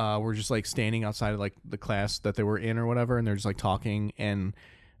were just like standing outside of like the class that they were in or whatever, and they're just like talking, and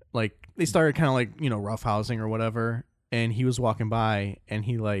like they started kind of like roughhousing or whatever, and he was walking by, and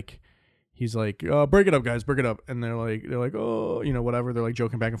he's like, break it up, guys, break it up. And they're like, oh, whatever. They're like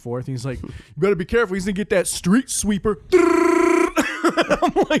joking back and forth. And he's like, you better be careful. He's going to get that street sweeper.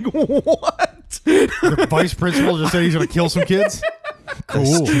 I'm like, what? The vice principal just said he's going to kill some kids?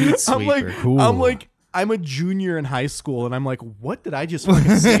 Cool. I'm like, cool. I'm a junior in high school, and I'm like, what did I just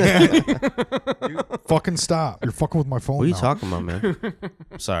fucking say? Dude, fucking stop. You're fucking with my phone What are you now. talking about, man?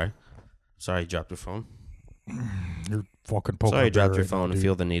 Sorry. Sorry, you dropped your phone. You're fucking poking. Sorry, you dropped your right phone now, and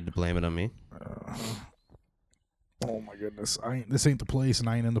feel the need to blame it on me. Oh my goodness, this ain't the place, and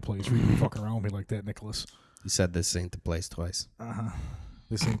I ain't in the place for you to be fucking around with me like that, Nicholas. You said this ain't the place twice.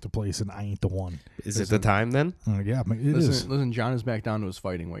 This ain't the place, and I ain't the one. Is it the time then? Yeah, it is. Listen, John is back down to his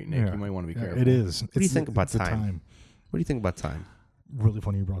fighting weight, Nick. You might want to be careful. It is. What do you think about time? What do you think about time? Really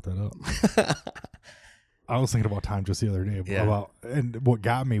funny you brought that up. I was thinking about time just the other day. And what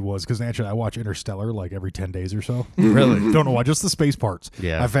got me was because naturally I watch Interstellar like every 10 days or so. Really? Don't know why, just the space parts.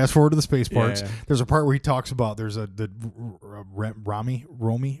 Yeah. I fast forward to the space parts. Yeah. There's a part where he talks about Romy,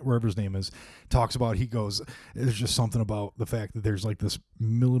 wherever his name is, talks about, he goes, there's just something about the fact that there's like this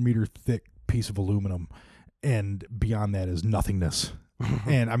millimeter thick piece of aluminum and beyond that is nothingness.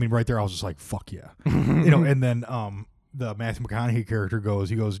 And I mean, right there, I was just like, fuck yeah. And then, the Matthew McConaughey character goes,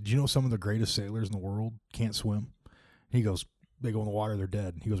 do you know some of the greatest sailors in the world can't swim? He goes, they go in the water, they're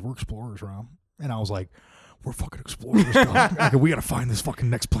dead. He goes, we're explorers, Rom. And I was like, we're fucking explorers. We got to find this fucking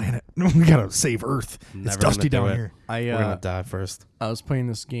next planet. We got to save Earth. It's dusty down here. We're going to die first. I was playing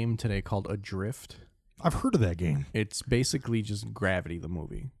this game today called Adrift. I've heard of that game. It's basically just Gravity, the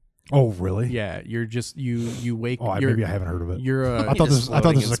movie. Oh, really? Yeah, you're just you wake. Oh, maybe I haven't heard of it. You're. I thought this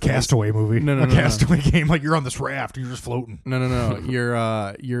was a Castaway movie. No, Castaway game. Like you're on this raft, and you're just floating.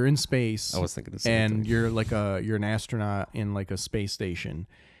 No. You're in space. I was thinking the same thing. And you're an astronaut in like a space station,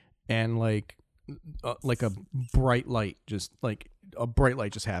 and like a bright light just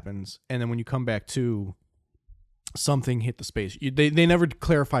happens, and then when you come back to, something hit the space. They never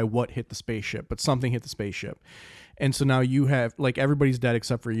clarify what hit the spaceship, but something hit the spaceship. And so now you have, like, everybody's dead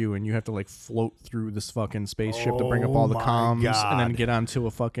except for you, and you have to, like, float through this fucking spaceship to bring up all the comms and then get onto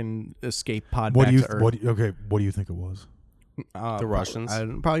a fucking escape pod back to Earth. What do you think it was? The Russians?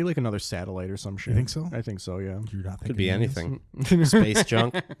 Probably like another satellite or some shit. You think so? I think so, yeah. You're not thinking Could be aliens? anything. Space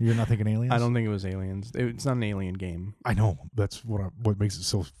junk. You're not thinking aliens? I don't think it was aliens. It's not an alien game. I know. That's what makes it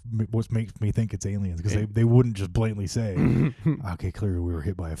so. What makes me think it's aliens, because they wouldn't just blatantly say, "Okay, clearly we were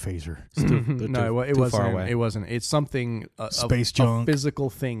hit by a phaser." It wasn't. Far away. It wasn't. It's something. Space junk. A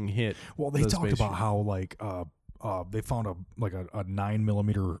physical thing hit. Well, they talked about how like they found a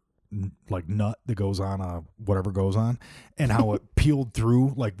 9mm like nut that goes on whatever goes on, and how it peeled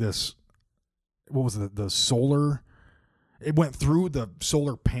through like this. What was it? The solar. It went through the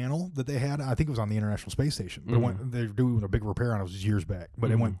solar panel that they had. I think it was on the International Space Station. But they were doing a big repair on it. It was years back.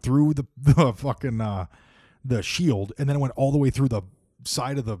 But it went through the fucking the shield, and then it went all the way through the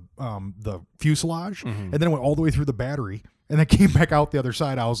side of the fuselage, and then it went all the way through the battery, and then came back out the other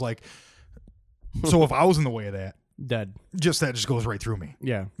side. I was like, so if I was in the way of that, dead. That just goes right through me.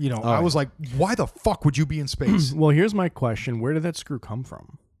 Yeah. I was like, why the fuck would you be in space? Well, here's my question. Where did that screw come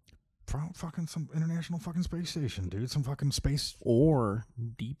from? From fucking some international fucking space station, dude. Some fucking space. Or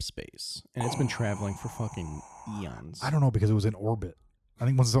deep space. And it's been traveling for fucking eons. I don't know, because it was in orbit. I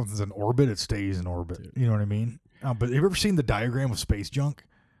think once something's in orbit, it stays in orbit. Dude. You know what I mean? But have you ever seen the diagram of space junk?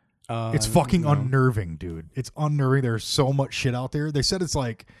 It's fucking unnerving, dude. It's unnerving. There's so much shit out there. They said it's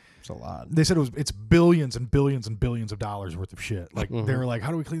like... It's a lot. They said it's billions and billions and billions of dollars worth of shit. Like they were like, "How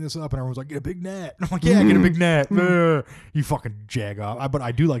do we clean this up?" And everyone's like, "Get a big net." And I'm like, "Yeah, get a big net." You fucking jag off. But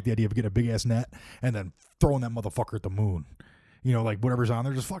I do like the idea of getting a big ass net and then throwing that motherfucker at the moon. Like whatever's on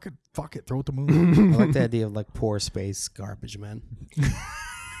there, just fuck it, throw it at the moon. I like the idea of like poor space garbage men.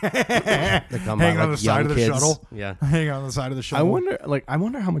 They come hanging by, on the side of the shuttle. Yeah, hanging on the side of the shuttle. I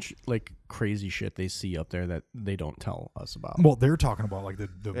wonder how much like crazy shit they see up there that they don't tell us about. Well, they're talking about like the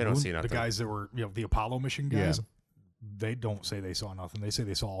don't see the nothing. guys that were the Apollo mission guys. Yeah. They don't say they saw nothing. They say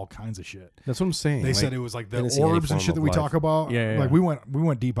they saw all kinds of shit. That's what I'm saying. They said it was like the orbs and shit that we talk about. Yeah. Like we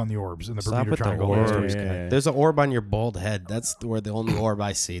went deep on the orbs in the Bermuda Triangle. There's an orb on your bald head. That's where the only orb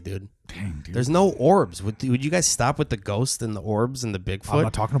I see, dude. Dang, dude. There's no orbs. Would you guys stop with the ghost and the orbs and the Bigfoot? I'm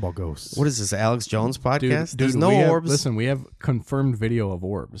not talking about ghosts. What is this, Alex Jones podcast? Dude, There's no orbs. Listen, we have confirmed video of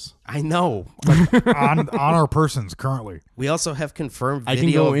orbs. I know. on our persons currently. We also have confirmed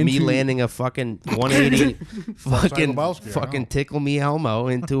video of me landing a fucking 180 fucking tickle me Elmo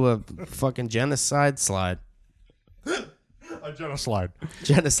into a fucking genocide slide. A Genoslide.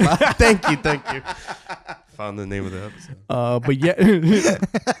 Genoslide. Thank you. Found the name of the episode. But yeah.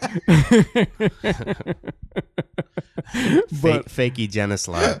 Fakey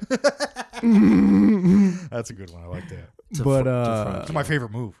Genoslide. That's a good one. I like that. It's my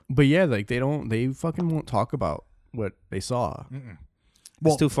favorite move. But yeah, like they fucking won't talk about what they saw.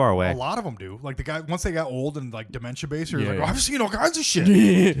 Well, it's too far away. A lot of them do. Like the guy, once they got old and like dementia based, you're like, yeah. I've seen all kinds of shit.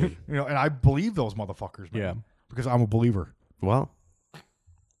 And I believe those motherfuckers, man. Yeah. Because I'm a believer. Well,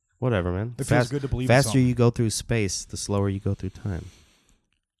 whatever, man. It feels good to believe in faster something. you go through space, the slower you go through time.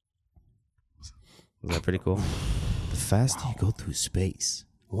 Is that pretty cool? The faster you go through space,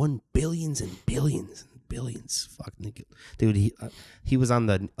 billions and billions and billions. Fuck, dude, he was on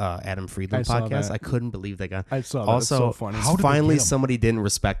the Adam Friedland podcast. I couldn't believe that guy. I saw that. Also, so funny. Finally, somebody didn't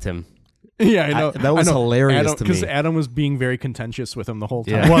respect him. Yeah, I know. That was hilarious to me. Because Adam was being very contentious with him the whole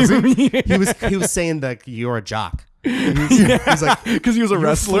time. Yeah. Was he? He was saying that you're a jock. He's like, because he was a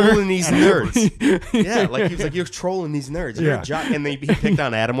wrestler. Fooling these nerds. Yeah, like he was like, you're trolling these nerds. You're a jock. And he picked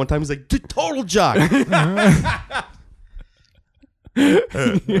on Adam one time. He's like, total jock. Yeah,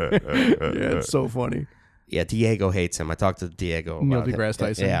 it's so funny. Yeah, Diego hates him. I talked to Diego about Neil deGrasse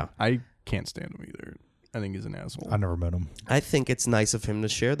Tyson. Yeah, I can't stand him either. I think he's an asshole. I never met him. I think it's nice of him to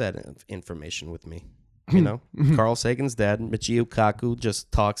share that information with me. You know, Carl Sagan's dad, Michio Kaku,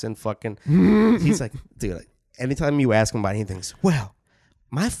 just talks and fucking. He's like, dude. Anytime you ask him about anything, he's, well,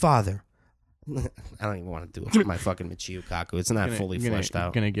 my father. I don't even want to do it with my fucking Michio Kaku. It's not fully fleshed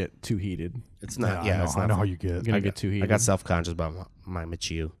out. Gonna get too heated. It's not. Yeah, I know how you get. Gonna get too heated. I got self-conscious about my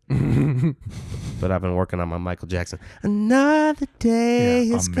Michio. But I've been working on my Michael Jackson. Another day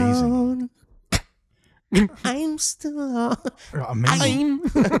is gone. I'm still amazing.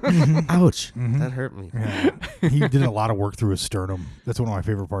 Ouch. That hurt me. Yeah. He did a lot of work through his sternum. That's one of my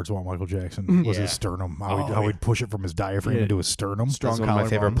favorite parts about Michael Jackson was his sternum. How he'd push it from his diaphragm into his sternum. That's one of my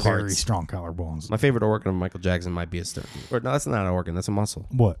favorite parts. Very strong collarbones. My favorite organ of Michael Jackson might be a sternum. Or no, that's not an organ. That's a muscle.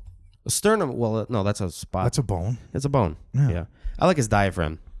 What? A sternum. Well, no, that's a spot. That's a bone. It's a bone. Yeah. I like his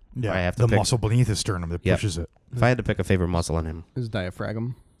diaphragm. Yeah. I have to the muscle beneath his sternum that pushes it. If I had to pick a favorite muscle on him, his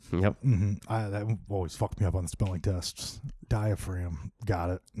diaphragm. Yep. That always fucked me up on the spelling tests. Diaphragm.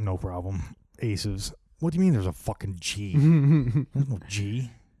 Got it. No problem. Aces. What do you mean there's a fucking G? There's no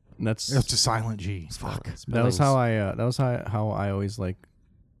G. It's a silent G. Fuck. That was how I always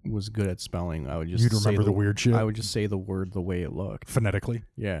was good at spelling. I would just You'd remember the weird shit? I would just say the word the way it looked. Phonetically?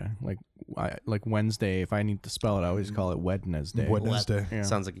 Yeah. Like Wednesday, if I need to spell it, I always call it Wednesday. Wednesday. Yeah.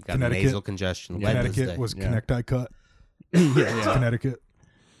 Sounds like you got nasal congestion. Connecticut was Connecticut cut. Yeah. Connecticut.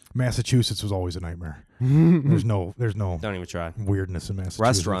 Massachusetts was always a nightmare. There's no Don't even try. weirdness in Massachusetts.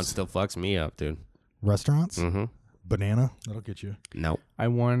 Restaurants still fucks me up, dude. Restaurants? Mm-hmm. Banana? That'll get you. Nope. I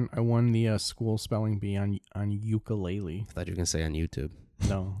won the school spelling bee on ukulele. I thought you were gonna say on YouTube.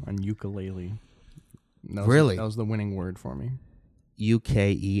 No, on ukulele. Really? That was the winning word for me.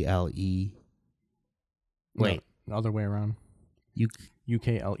 UKELE. Wait. No, the other way around.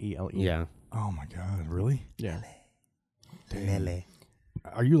 UKLELE. Yeah. Oh my god, really? Yeah. Lele.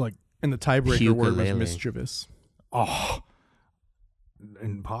 Are you like... And the tiebreaker word was Ukulele. mischievous. Oh,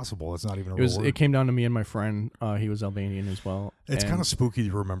 impossible. It's not even a real word. It came down to me and my friend. He was Albanian as well. It's kind of spooky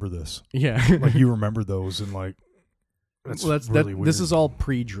to remember this. Yeah. Like you remember those and like... That's really weird. This is all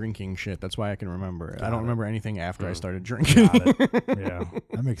pre-drinking shit. That's why I can remember it. I don't remember anything after I started drinking. Got it. Yeah,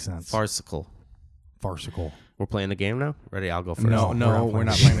 that makes sense. Farcical. We're playing the game now? Ready? I'll go first. No, we're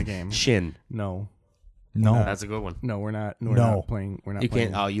not playing the game. Shin. No. That's a good one. No, we're not. We're not playing. We're not. You playing.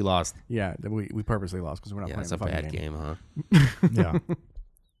 can't. Oh, you lost. Yeah, we purposely lost because we're not playing. That's a the bad game, huh? Yeah.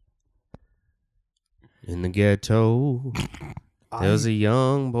 In the ghetto, there was a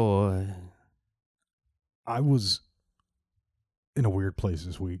young boy. I was in a weird place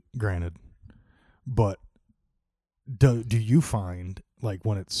this week, granted, but do you find like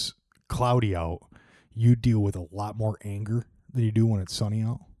when it's cloudy out, you deal with a lot more anger than you do when it's sunny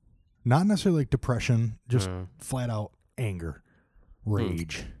out? Not necessarily like depression, just flat out anger,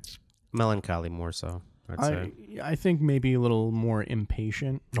 rage, melancholy more so. I'd say. I think maybe a little more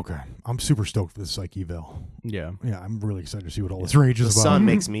impatient. Okay, I'm super stoked for this psych eval. Yeah, I'm really excited to see what all this rage is the about. sun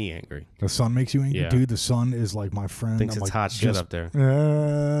makes me angry. The sun makes you angry, Yeah. dude. The sun is like my friend. Thinks I'm it's like, hot shit up there.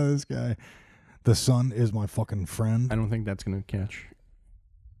 This guy. The sun is my fucking friend. I don't think that's gonna catch.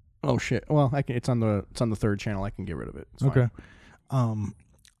 Oh shit! Well, it's on the third channel. I can get rid of it. It's Okay. fine.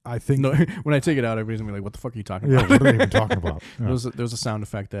 I think No, when I take it out, everybody's gonna be like, "What the fuck are you talking yeah, about?" what are they even talking about? Yeah. There was a sound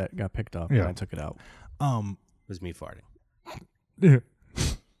effect that got picked up, Yeah. and I took it out. It was me farting.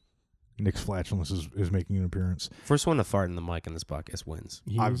 Nick's flatulence is making an appearance. First one to fart in the mic in this podcast wins.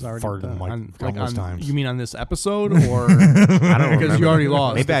 I've farted in the mic countless times. You mean on this episode, or I don't because remember. you already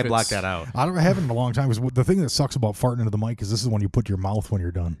lost? Maybe I if blocked it's- that out. I haven't in a long time. Because the thing that sucks about farting into the mic is this is when you put your mouth when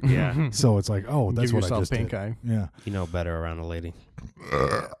you're done. Yeah. So it's like, oh, that's Give what I yourself just pink did. eye. Yeah. You know better around a lady.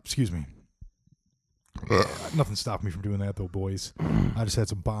 Excuse me. Nothing stopped me from doing that though, boys. I just had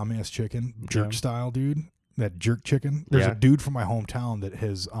some bomb ass chicken, jerk style, dude. That jerk chicken. There's a dude from my hometown that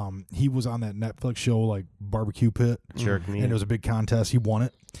has he was on that Netflix show like Barbecue Pit. Jerk me. And it was a big contest. He won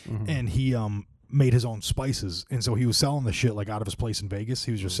it. And he made his own spices. And so he was selling the shit like out of his place in Vegas.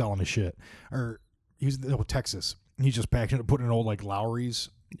 He was just selling the shit. Or he was in Texas. And he's just packaging it, putting in old like Lowry's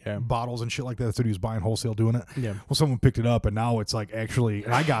bottles and shit like that. That's what he was buying wholesale doing it. Yeah. Well, someone picked it up, and now it's like actually,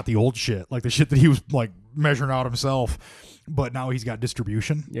 and I got the old shit, like the shit that he was like measuring out himself, but now he's got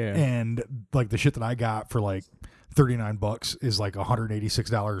distribution. Yeah. And like the shit that I got for like $39 is like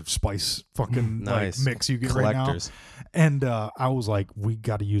 $186 spice fucking nice. like mix you get Collectors. right now. And I was like, we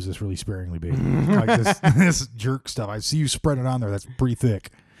got to use this really sparingly, baby. Like this jerk stuff. I see you spread it on there. That's pretty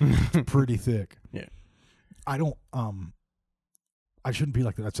thick. It's pretty thick. Yeah. I don't. I shouldn't be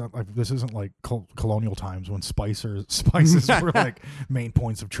like that. That's not like this. Isn't like colonial times when spices were like main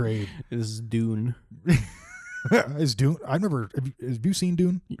points of trade. This is Dune. Is Dune? I've never. Have you seen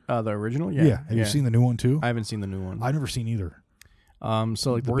Dune? The original? Yeah. Yeah. Have you seen the new one too? I haven't seen the new one. I've never seen either.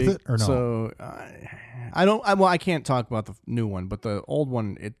 So like worth it or no? So I don't. Well, I can't talk about the new one, but the old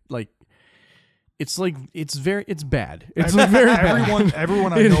one, it's bad. It's like very bad.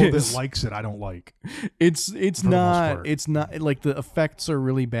 Everyone I know that likes it, I don't like. It's not like the effects are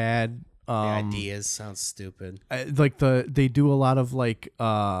really bad. The ideas sound stupid. Like they do a lot of like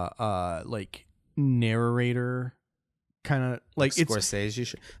narrator kind of like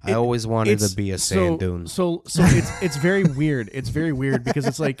Scorsese. I always wanted to be a sand dune. So it's very weird. It's very weird because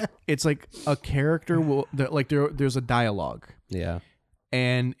it's like a character will there's a dialogue. Yeah.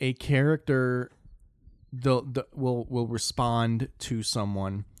 And a character will respond to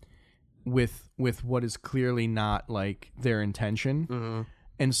someone with what is clearly not like their intention. Mm-hmm.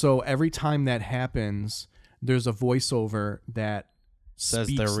 And so every time that happens, there's a voiceover that says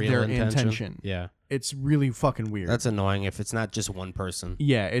speaks their real intention. Yeah. It's really fucking weird. That's annoying if it's not just one person.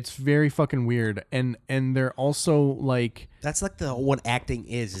 Yeah, it's very fucking weird. And they're also like, that's like what acting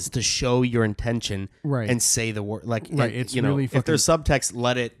is to show your intention, right, and say the word. Like, right, it's really fucking, if there's subtext,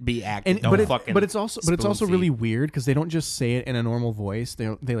 let it be acting. But it's also really weird because they don't just say it in a normal voice. They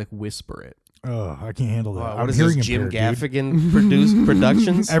like whisper it. Oh, I can't handle that. What is this, Jim Gaffigan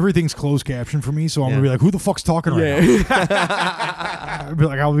productions? Everything's closed caption for me, so I'm gonna be like, "Who the fuck's talking right now?" I'll be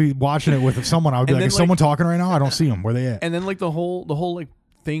like, I'll be watching it with someone. I'll be like, "Is someone talking right now? I don't see them. Where they at?" And then like the whole like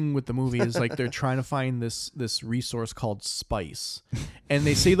thing with the movie is like they're trying to find this resource called spice, and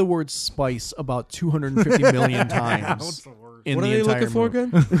they say the word spice about 250 million times. What are they looking for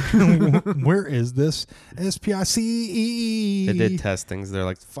again? Where is this? SPICE. They did testings. They're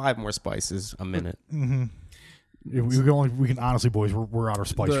like 5 more spices a minute. Mm-hmm. We can honestly, boys, we're out of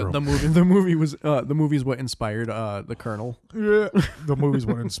spice room. The movie's what inspired the Colonel. Yeah, the movie's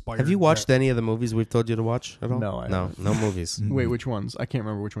what inspired. Have you watched any of the movies we've told you to watch at all? No, no movies. Wait, which ones? I can't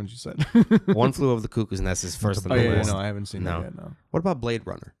remember which ones you said. One Flew Over the Cuckoo's Nest is first. No, I haven't seen that yet. No. What about Blade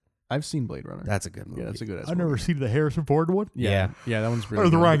Runner? I've seen Blade Runner. That's a good movie. Yeah, that's a good. I've never seen the Harrison Ford one. Yeah, that one's really. Or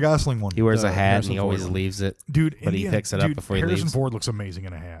the good. Ryan Gosling one. He wears a hat Harrison and he always leaves it, dude. But he picks it up before he leaves. Harrison Ford looks amazing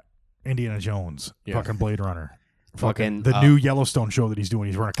in a hat. Indiana Jones, fucking Blade Runner, fucking the new Yellowstone show that he's doing.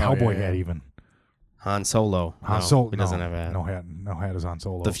 He's wearing a cowboy hat even. Han Solo. He doesn't have a hat. No hat. No hat is Han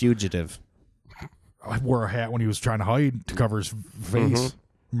Solo. The Fugitive. I wore a hat when he was trying to hide to cover his face. Mm-hmm.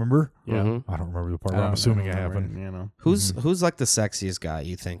 Remember? Yeah. Mm-hmm. I don't remember the part. I'm assuming it happened. You know. Who's like the sexiest guy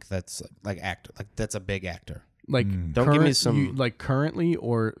you think that's like actor? Like that's a big actor. Like don't give me some like currently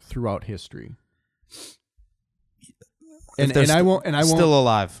or throughout history. And I won't still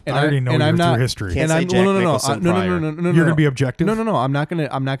alive. And I already know you're through history. And I'm no. You're gonna be objective. No. I'm not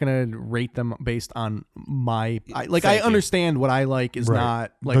gonna rate them based on my. I understand what I like is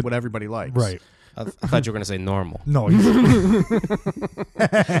not like what everybody likes. Right. I thought you were going to say normal. No.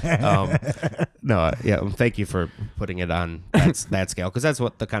 Thank you for putting it on that scale, because that's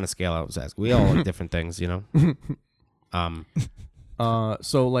what the kind of scale I was asking. We all like different things, you know?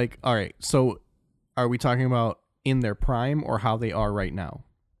 So, like, all right. So, are we talking about in their prime or how they are right now?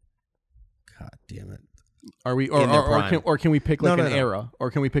 God damn it. Are we, or can we pick like an era? Or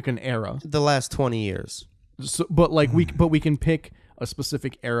can we pick an era? The last 20 years. So, but we can pick a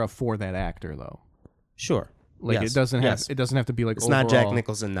specific era for that actor, though. Sure. Like it doesn't have to be like it's overall, not Jack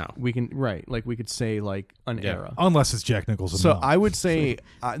Nicholson now. We can like we could say like an era, unless it's Jack Nicholson. So now. I would say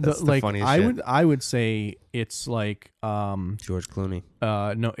I would say it's like George Clooney.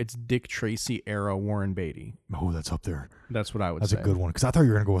 No, it's Dick Tracy era Warren Beatty. Oh, that's up there. That's what I would say. That's a good one, because I thought you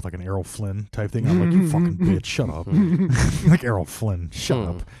were gonna go with like an Errol Flynn type thing. I'm like, you fucking bitch, shut up. Like Errol Flynn, shut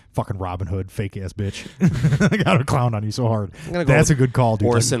up. Fucking Robin Hood, fake ass bitch. I got to clown on you so hard. That's a good call, dude.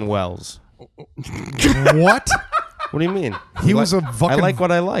 Orson Welles. What? What do you mean? He was a fucking. I like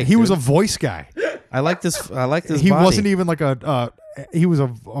what I like. He was a voice guy. I like this. He wasn't even like a He was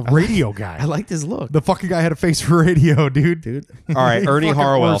a radio guy. I liked his look. The fucking guy had a face for radio, dude. All right, Ernie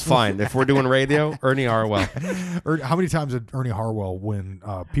Harwell. Fine. If we're doing radio, Ernie Harwell. How many times did Ernie Harwell win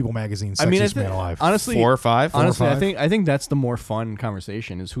People Magazine's Sexiest Man Alive? Honestly, 4 or 5. Honestly, I think that's the more fun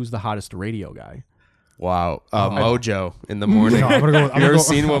conversation. Is who's the hottest radio guy? Wow, Mojo in the morning. No, you ever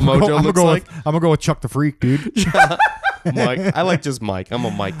seen what Mojo looks like? I'm gonna go with Chuck the Freak, dude. Mike. I like just Mike. I'm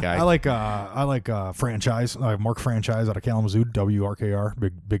a Mike guy. I like Franchise. Mark Franchise out of Kalamazoo,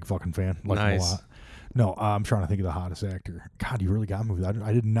 WRKR. Big fucking fan. Like him a lot. No, I'm trying to think of the hottest actor. God, you really got me with that.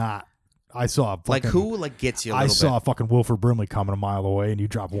 I did not. I saw fucking, who gets you a little bit? saw fucking Wilford Brimley coming a mile away, and you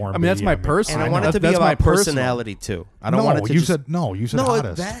drop Warren. I mean, that's my personal. And I want it to be about personality too. I don't want it to. You said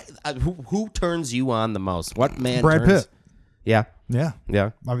hottest. Who turns you on the most? What man? Brad Pitt. Yeah. Yeah.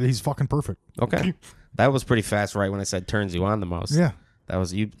 Yeah. I mean, he's fucking perfect. Okay. That was pretty fast, right? When I said turns you on the most. Yeah. That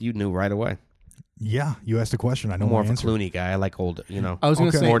was you knew right away. Yeah, you asked a question. I know more my of a answer. Clooney guy. I like old, I was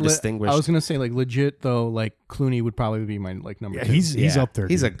gonna say more distinguished. I was gonna say like legit though, like Clooney would probably be my like number 2. He's up there.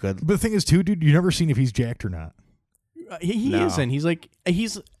 He's dude. a good. But the thing is, too, dude, you never seen if he's jacked or not. He isn't. He's like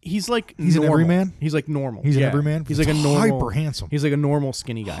he's like he's normal. an everyman. He's like normal. He's an everyman. He's like a normal, hyper handsome. He's like a normal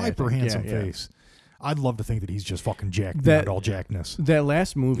skinny guy. Hyper handsome face. I'd love to think that he's just fucking jacked. That all jackedness. That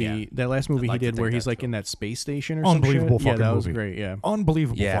last movie he did where he's like in that space station or something. Unbelievable fucking that movie. was great. Yeah,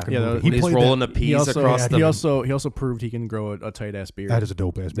 unbelievable fucking movie. He's rolling the peas across the. He also proved he can grow a tight ass beard. That is a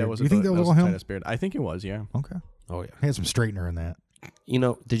dope ass beard. You think that was all him? Beard. I think it was. Yeah. Okay. Oh yeah. He had some straightener in that.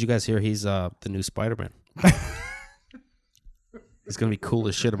 Did you guys hear he's the new Spider-Man? He's gonna be cool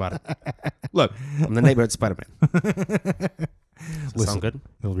as shit about it. Look, I'm the neighborhood Spider-Man. Sound good?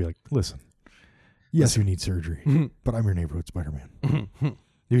 They'll be like, listen. Yes, you need surgery, but I'm your neighborhood Spider-Man.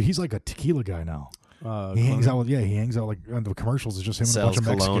 Dude, he's like a tequila guy now. He hangs out like on the commercials. It's just him and a bunch of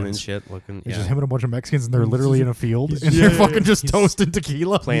Mexicans and shit. It's just him and a bunch of Mexicans, and they're literally in a field, and they're fucking just toasting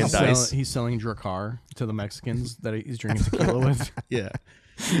tequila, playing dice. He's selling Drakkar to the Mexicans that he's drinking tequila with. Yeah.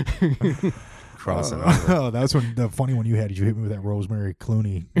 Crossing. That's when the funny one you had. Did you hit me with that Rosemary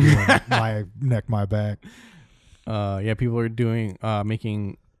Clooney? My neck, my back. People are doing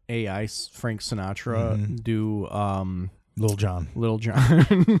making AI Frank Sinatra do Little John.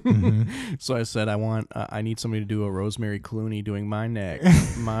 So I said I need somebody to do a Rosemary Clooney doing my neck,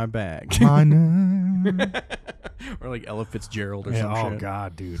 my back, my neck, or like Ella Fitzgerald or some shit. Oh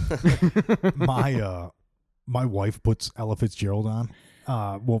God, dude. My wife puts Ella Fitzgerald on.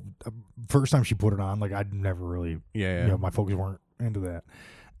 First time she put it on, like I'd never really, my folks weren't into that,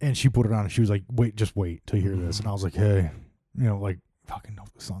 and she put it on and she was like, just wait till you hear this, and I was like, hey, fucking know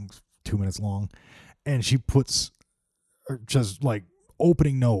the song's 2 minutes long, and she puts just like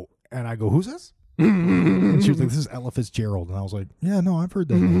opening note, and I go, who's this? And she was like, this is Ella Fitzgerald, and I was like, yeah, no, I've heard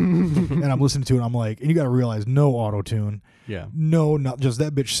that and I'm listening to it, and I'm like, and you got to realize, no auto tune, not just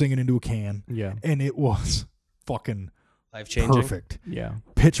that bitch singing into a can, and it was fucking life-changing, perfect,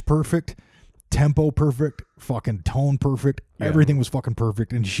 pitch perfect, tempo perfect, fucking tone perfect. Everything was fucking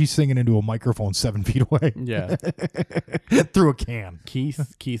perfect, and she's singing into a microphone 7 feet away. Yeah, through a can.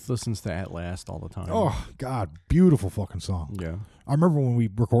 Keith listens to At Last all the time. Oh God, beautiful fucking song. Yeah, I remember when we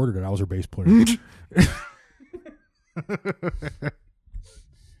recorded it. I was her bass player.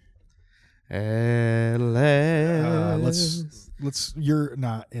 At last. Let's. You're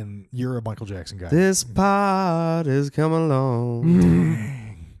not in. You're a Michael Jackson guy. This part is coming along.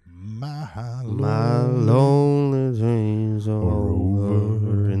 My lonely dreams are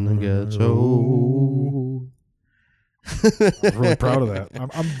over in the ghetto. I'm really proud of that.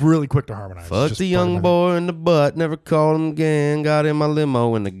 I'm really quick to harmonize. Fuck the young boy in the butt, never called him again. Got in my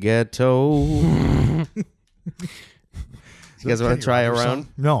limo in the ghetto. You guys want to try a round?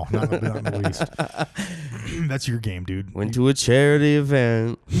 No, not in the least. That's your game, dude. Went to a charity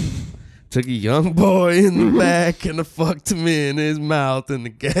event. Took a young boy in the back and I fucked him in his mouth in the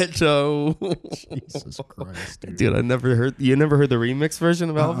ghetto. Jesus Christ, dude. Dude, you never heard the remix version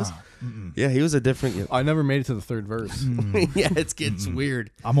of Elvis? Yeah, he was a different. I never made it to the third verse. Yeah, it gets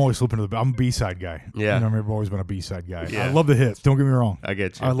weird. I'm always flipping to I'm a B-side guy. Yeah. I've always been a B-side guy. Yeah. I love the hits. Don't get me wrong. I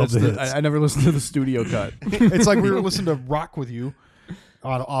get you. I love the hits. I never listened to the studio cut. It's like we were listening to Rock With You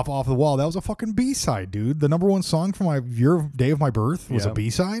off the wall. That was a fucking B-side, dude. The number one song for my day of my birth was a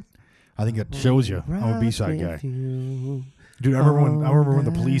B-side. I think it shows you I'm a B-side guy. Dude, I remember when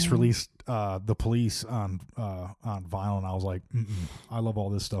the Police released the Police on vinyl, and I was like, I love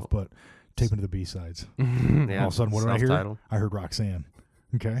all this stuff, but take me to the B-sides. Yeah, all of a sudden, what did I hear? I heard Roxanne.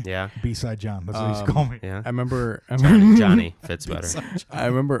 Okay. Yeah. B-side John. That's what he's called me. Yeah. I remember Johnny fits better. I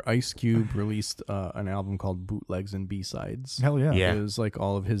remember Ice Cube released an album called Bootlegs and B-Sides. Hell yeah. Yeah. It was like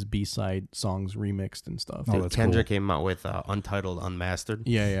all of his B-side songs remixed and stuff. Oh, Dude, that's Kendrick cool. came out with Untitled Unmastered.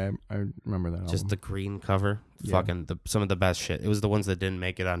 Yeah, I remember that Just album. the green cover. Yeah. Fucking some of the best shit. It was the ones that didn't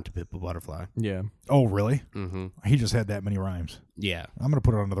make it onto Pimp a Butterfly. Yeah. Oh, really? Mm-hmm. He just had that many rhymes. Yeah. I'm going to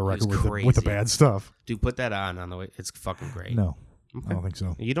put it onto the was record with the crazy. bad stuff. Dude, put that on the way. It's fucking great. No, Okay. I don't think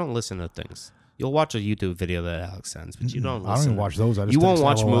so. You don't listen to things. You'll watch a YouTube video that Alex sends, but you don't listen. I don't even watch those. I just You won't text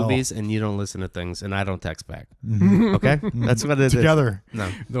watch LOL. movies, and you don't listen to things, and I don't text back. Mhm. Okay? That's what it is. Together. No.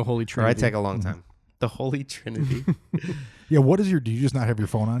 The Holy Or I Trinity. take a long time. The Holy Trinity. Yeah, what is do you just not have your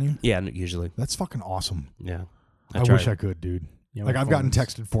phone on you? Yeah, usually. That's fucking awesome. Yeah. I wish I could, dude. Yeah, Like, my I've gotten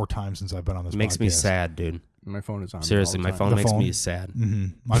phone's- texted 4 times since I've been on this It makes me podcast. sad, dude. My phone is on. Seriously, all my the phone The makes phone? me sad. Mm-hmm.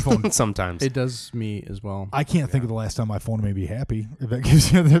 My phone. Sometimes. It does me as well. I can't think of the last time my phone made me happy. If that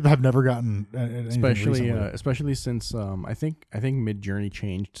gives you, I've never gotten anything recently. Especially since I think Midjourney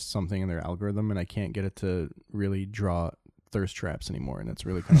changed something in their algorithm, and I can't get it to really draw thirst traps anymore, and it's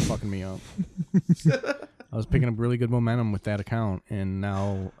really kind of fucking me up. I was picking up really good momentum with that account, and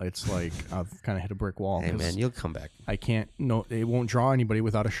now it's like I've kind of hit a brick wall. Hey, 'cause man, you'll come back. I can't. No, it won't draw anybody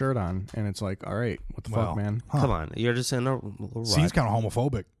without a shirt on, and it's like, all right, what the fuck, man? Huh. Come on. You're just in a little rut. Seems kind of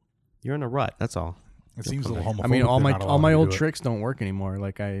homophobic. You're in a rut. That's all. It seems a little homophobic. I mean, all they're my not all my allowing you old to do it. tricks don't work anymore.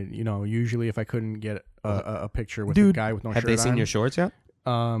 Like usually if I couldn't get a picture with a Dude, guy with no Have shirt they seen on, your shorts yet?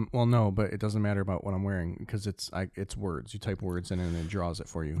 well, no, but it doesn't matter about what I'm wearing because it's words. You type words in and it draws it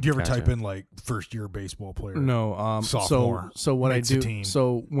for you. Do you ever Gotcha. type in like first year baseball player? No, Sophomore, So what I makes the do, team.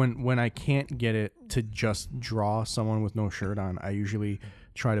 so when I can't get it to just draw someone with no shirt on, I usually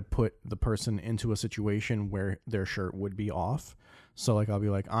try to put the person into a situation where their shirt would be off. So like I'll be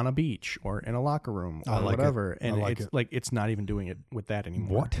like on a beach or in a locker room or I like it. whatever, I and like it's it. like it's not even doing it with that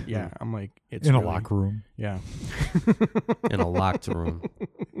anymore. What? Yeah, I'm like it's in really, a locker room. Yeah. In a locked room.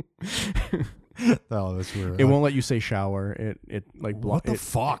 Oh, that's weird. It won't let you say shower. It like What the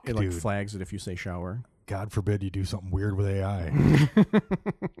fuck, It like dude? flags it if you say shower. God forbid you do something weird with AI.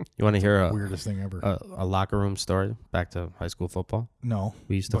 You want to hear Weirdest thing ever. a locker room story? Back to high school football. No.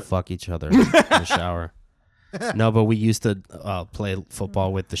 We used to fuck each other in the shower. No, but we used to play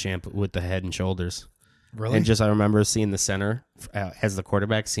football with the Head and Shoulders. Really? And just I remember seeing the center as the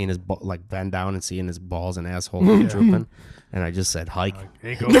quarterback, seeing his like bend down and seeing his balls and asshole drooping, and I just said hike.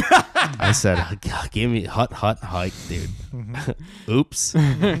 Hey, go. I said, give me hut hike, dude. Oops.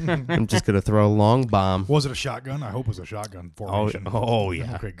 I'm just gonna throw a long bomb. Was it a shotgun? I hope it was a shotgun formation. Oh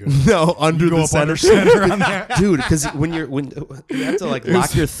yeah. Okay, good. No, under Go the up center. under center on that. Dude, because when you have to like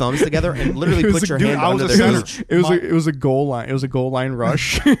lock your thumbs together and literally put your hand I was under a their center. It was a goal line. It was a goal line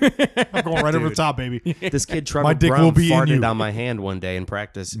rush. I'm going right over the top, baby. This kid Trevor My dick Brown will be in farted you. on my hand one day in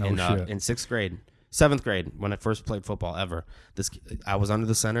practice No in shit. 6th grade, 7th grade when I first played football ever. I was under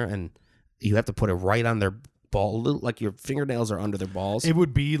the center and you have to put it right on their ball, like your fingernails are under their balls. It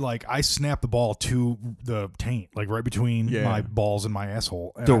would be like I snap the ball to the taint, like right between my balls and my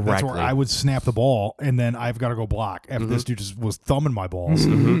asshole. And that's Directly. where I would snap the ball, and then I've got to go block after this dude just was thumbing my balls.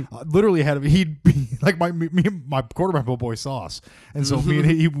 Literally had he'd be like my quarterback boy Sauce, and so me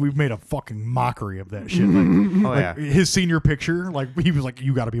and we made a fucking mockery of that shit. Like, his senior picture, like he was like,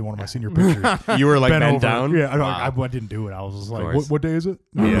 "You got to be one of my senior pictures." You were like Bent bent over. down. Yeah, Wow. I didn't do it. I was just like, course. "What day is it?"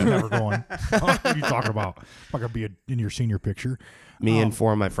 No, I was never going. What are you talking about? I'm not gonna be in your senior picture. Me and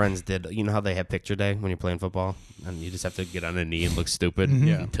 4 of my friends did. You know how they have picture day when you're playing football, and you just have to get on a knee and look stupid,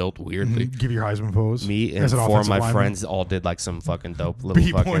 and tilt weirdly. Give your Heisman pose. Me and As an 4 of offensive my lineman. friends all did like some fucking dope little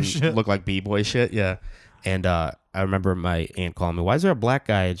B-boy fucking shit. look like b-boy shit. Yeah. And I remember my aunt calling me, "Why is there a black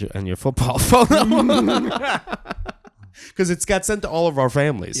guy in your football photo?" Because it's got sent to all of our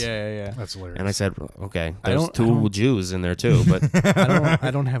families. yeah. That's hilarious. And I said, "Okay, I there's don't- 2 Jews in there too, but I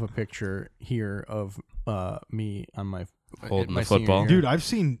don't have a picture here of me on my Holding my the senior football? year. Dude, I've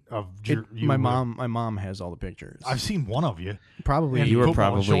seen My mom has all the pictures. I've seen one of you. Probably And you were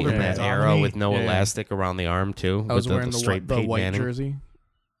football and probably shoulder in that pads on era me. with no Yeah. elastic around the arm too. I was with wearing the straight the Peyton white Manning, jersey.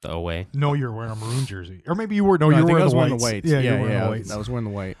 the away. No, you're wearing a maroon jersey, or maybe you were. No, No, I you think were I was wearing wearing the the whites. whites. Yeah, you were wearing the I whites. was wearing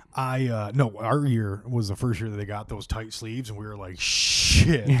the white. No, our year was the first year that they got those tight sleeves, and we were like,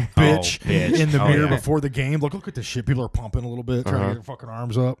 "Shit, Oh, bitch!" bitch. In the Oh, mirror yeah. before the game, look at this shit. People are pumping a little bit, trying to get their fucking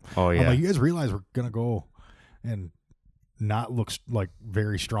arms up. Oh yeah. I'm like, you guys realize we're gonna go and not look like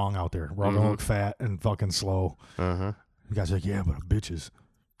very strong out there. We're all gonna look fat and fucking slow. Uh-huh. You guys are like, yeah, but bitches,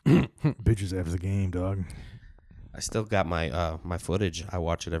 bitches after the game, dog. I still got my my footage. I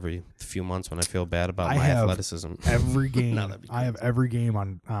watch it every few months when I feel bad about I my have athleticism. Every game, No, that'd be I have every game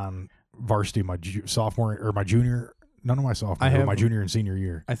on varsity my sophomore or my junior None of my sophomore, my junior and senior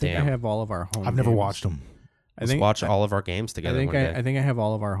year. I think I have all of our home. I've never watched them. Let's watch all of our games together. I think I have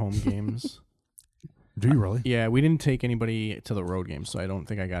all of our home games. Do you really? Yeah, we didn't take anybody to the road games, so I don't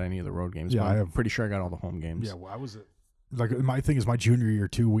think I got any of the road games. Yeah, I'm pretty sure I got all the home games. Yeah, well, I was like, my thing is my junior year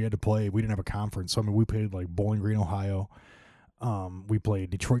too. We had to play. We didn't have a conference, so I mean, we played like Bowling Green, Ohio. We played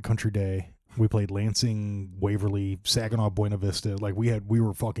Detroit Country Day. We played Lansing, Waverly, Saginaw, Buena Vista. Like we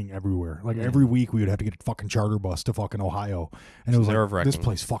were fucking everywhere. Like every week we would have to get a fucking charter bus to fucking Ohio, and it was like this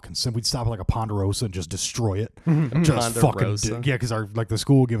place fucking. We'd stop at like a Ponderosa and just destroy it. Just fucking because the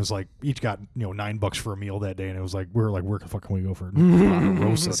school would give us like each got $9 for a meal that day, and it was like we were like, where the fuck can we go for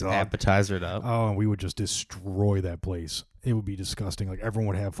Ponderosa? Appetizer up. Oh, and we would just destroy that place. It would be disgusting. Like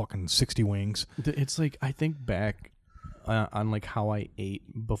everyone would have fucking 60 wings. It's like I think back. On like how I ate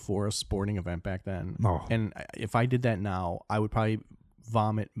before a sporting event back then. Oh. And if I did that now, I would probably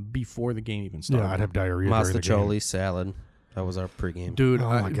vomit before the game even started. Yeah, I'd have diarrhea. Mastacholi salad. That was our pregame. Dude, oh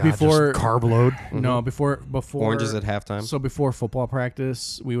my God, before just carb load. No, before oranges at halftime. So before football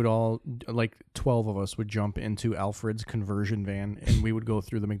practice, we would all like 12 of us would jump into Alfred's conversion van, and we would go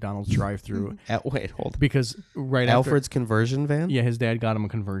through the McDonald's drive-through. Wait, hold on. Because Alfred's conversion van? Yeah, his dad got him a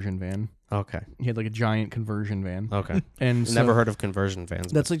conversion van. Okay. He had like a giant conversion van. Okay. And so, never heard of conversion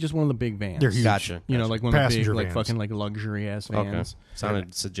vans. That's like just one of the big vans. They're huge. Gotcha. Like one of the big, Passenger like vans. fucking like luxury ass vans. Okay.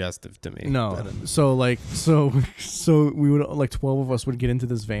 Sounded suggestive to me. No. So we would like 12 of us would get into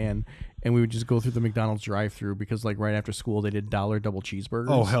this van, and we would just go through the McDonald's drive-through because like right after school they did $1 double cheeseburgers.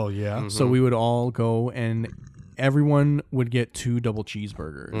 Oh hell yeah! Mm-hmm. So we would all go and everyone would get 2 double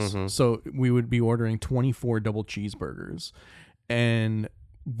cheeseburgers. Mm-hmm. So we would be ordering 24 double cheeseburgers, and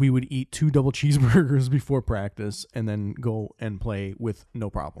we would eat 2 double cheeseburgers before practice and then go and play with no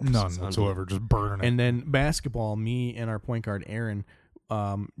problems. None whatsoever, just burning it. And then basketball, me and our point guard Aaron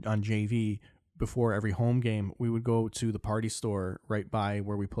on JV, before every home game, we would go to the party store right by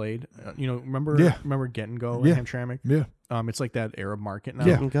where we played. Remember Get and Go in Hamtramck? Yeah. It's like that Arab market now.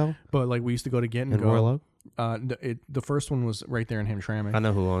 Get and Go? But like we used to go to Get and Go. Royal The first one was right there in Hamtramck. I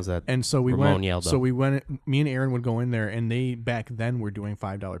know who owns that. And so we Ramon went. Yeldo. So we went. Me and Aaron would go in there, and they back then were doing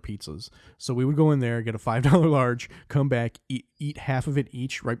 $5 pizzas. So we would go in there, get a $5 large, come back, eat half of it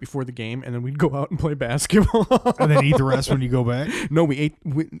each right before the game, and then we'd go out and play basketball. And then eat the rest when you go back. No, we ate.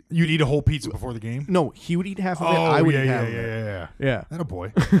 You'd eat a whole pizza before the game. No, he would eat half of it. I would eat half of it. Yeah. That a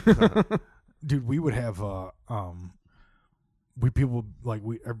boy. Dude, we would have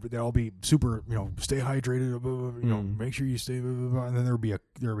they'd all be super, stay hydrated, make sure you stay, and then there would be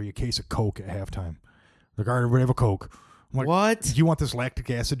a case of Coke at halftime. Like, all right, everybody have a Coke. I'm like, what? Do you want this lactic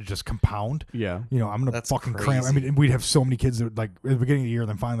acid to just compound? Yeah. I'm gonna fucking cramp. I mean, we'd have so many kids that like at the beginning of the year,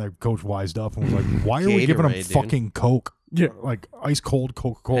 then finally the coach wised up and was like, why are we giving them fucking Coke? Yeah, like ice cold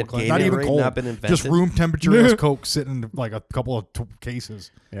Coca-Cola, not even cold, just room temperature as Coke sitting in like a couple of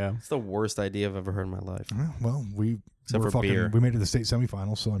cases. Yeah, it's the worst idea I've ever heard in my life. Well, Except for beer. We made it to the state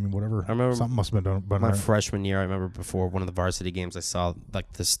semifinals, so I mean, whatever. I remember something must have been done. My freshman year, I remember before one of the varsity games, I saw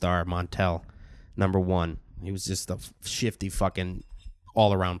like the star Montel, number 1. He was just a shifty fucking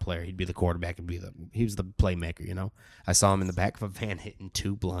all-around player. He'd be the quarterback. He was the playmaker. I saw him in the back of a van hitting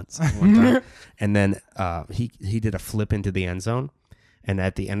 2 blunts one time, and then he did a flip into the end zone. And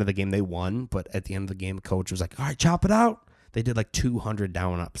at the end of the game, they won. But at the end of the game, the coach was like, "All right, chop it out." They did like 200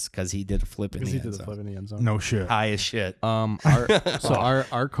 down ups because he did a flip in the end zone. No shit. High as shit.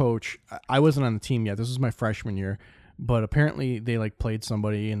 Our coach, I wasn't on the team yet. This was my freshman year, but apparently they like played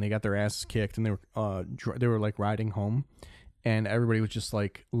somebody and they got their asses kicked, and they were like riding home, and everybody was just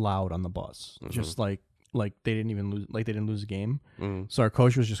like loud on the bus, just like they didn't even lose, like they didn't lose a game. So our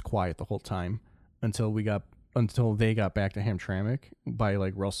coach was just quiet the whole time until they got back to Hamtramck by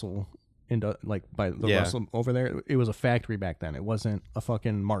like Russell. By the Russell over there. It was a factory back then. It wasn't a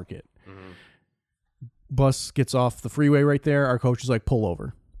fucking market. Bus gets off the freeway right there. Our coach is like, pull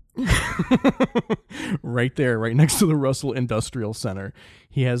over. Right there, right next to the Russell Industrial Center.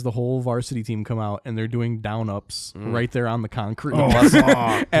 He has the whole varsity team come out, and they're doing down ups right there on the concrete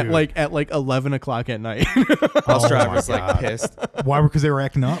at like 11 o'clock at night. Bus driver's like pissed. Why? Because they were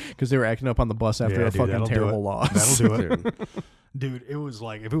acting up. Because they were acting up on the bus after a fucking terrible loss. That'll do it. Dude, it was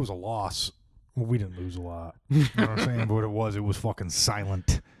like, if it was a loss, well, we didn't lose a lot. You know what I'm saying? But what it was fucking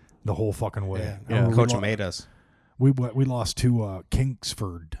silent the whole fucking way. Yeah. Coach made us. We lost to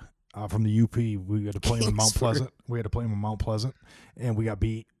Kingsford from the UP. We had to play them in Mount Pleasant. And we got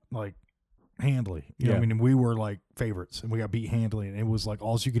beat like handily. You know what I mean? And we were like favorites, and we got beat handily. And it was like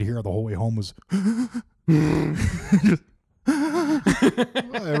all you could hear the whole way home was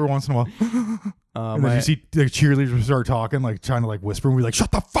every once in a while. And then you see the cheerleaders start talking, like trying to like whisper, and we're like, "Shut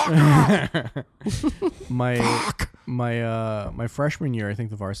the fuck up!" My freshman year, I think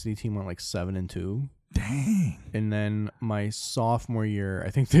the varsity team went like 7-2. Dang. And then my sophomore year,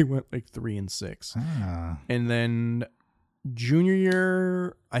 I think they went like 3-6. And then junior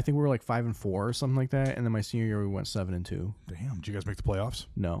year, I think we were like 5-4 or something like that. And then my senior year, we went 7-2. Damn. Did you guys make the playoffs?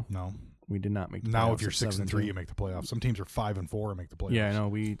 No. We did not make the playoffs. Now, if you're 6-3, you make the playoffs. Some teams are 5-4 and make the playoffs. Yeah, I know.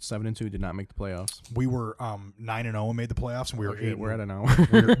 We 7-2 did not make the playoffs. We were 9-0 and made the playoffs, and we were 8. We're at an hour.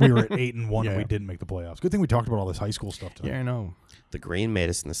 we were at 8-1, and we didn't make the playoffs. Good thing we talked about all this high school stuff today. Yeah, I know. The green made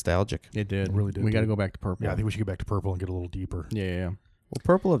us nostalgic. It did. It really did. We got to go back to purple. Yeah, I think we should get back to purple and get a little deeper. Yeah. Well,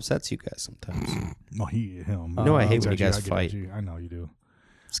 purple upsets you guys sometimes. No, him. No, I hate when you guys fight. I know you do.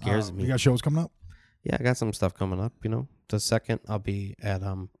 Scares me. You got shows coming up? Yeah, I got some stuff coming up. The second I'll be at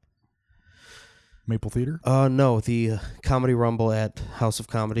Maple Theater? No, the Comedy Rumble at House of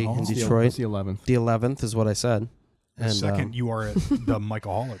Comedy in Detroit. It's the 11th. The 11th is what I said. The second you are at the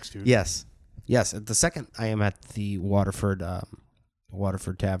Michaelholics, dude. Yes. At the second I am at the Waterford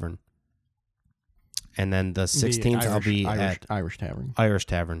Tavern. And then the 16th I'll be at Irish Tavern. Irish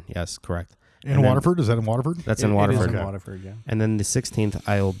Tavern. Yes, correct. In Waterford? Is that in Waterford? That's in Waterford. It is in Waterford, yeah. And then the 16th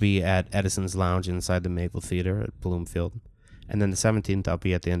I will be at Edison's Lounge inside the Maple Theater at Bloomfield. And then the 17th, I'll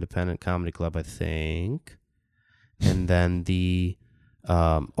be at the Independent Comedy Club, I think. And then the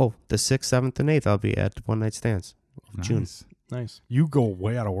 6th, 7th, and 8th, I'll be at One Night Stands of June. Nice. You go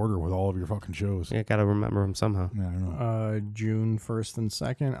way out of order with all of your fucking shows. Yeah, got to remember them somehow. Yeah, I know. June 1st and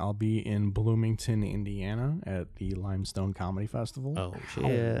 2nd, I'll be in Bloomington, Indiana at the Limestone Comedy Festival. Oh,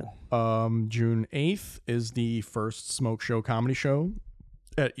 shit. June 8th is the first Smoke Show comedy show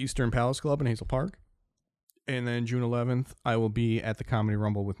at Eastern Palace Club in Hazel Park. And then June 11th, I will be at the Comedy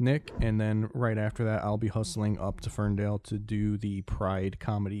Rumble with Nick. And then right after that, I'll be hustling up to Ferndale to do the Pride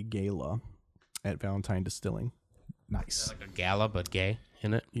Comedy Gala at Valentine Distilling. Nice. Like a gala, but gay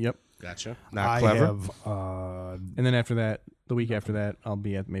in it? Yep. Gotcha. Not clever. And then after that, the week after that, I'll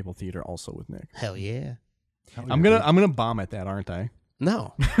be at Maple Theater also with Nick. Hell yeah. I'm gonna bomb at that, aren't I?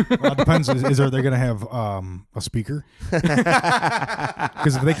 No. Well, it depends. Are they going to have a speaker?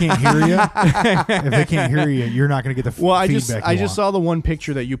 Because if they can't hear you, you're not going to get the feedback. I just saw the one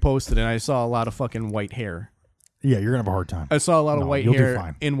picture that you posted, and I saw a lot of fucking white hair. Yeah, you're going to have a hard time. I saw a lot of white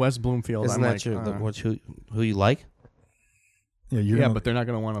hair in West Bloomfield. Isn't that who you like? Yeah, but they're not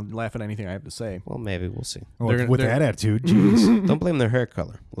going to want to laugh at anything I have to say. Well, maybe we'll see. Well, with that attitude, jeez. Don't blame their hair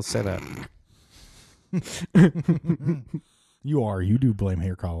color. Let's say that. You do blame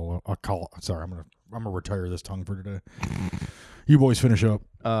hair color. Sorry, I'm gonna retire this tongue for today. You boys finish up.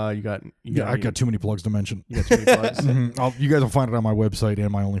 I got too many plugs to mention. You got too many plugs. You guys will find it on my website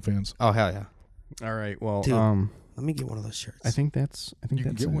and my OnlyFans. Oh hell yeah! All right, well, dude, let me get one of those shirts. I think that's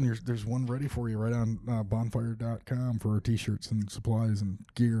get one. There's one ready for you right on bonfire.com for t-shirts and supplies and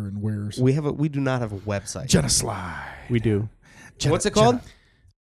gear and wares. We do not have a website. Genoslide. We do. What's it called?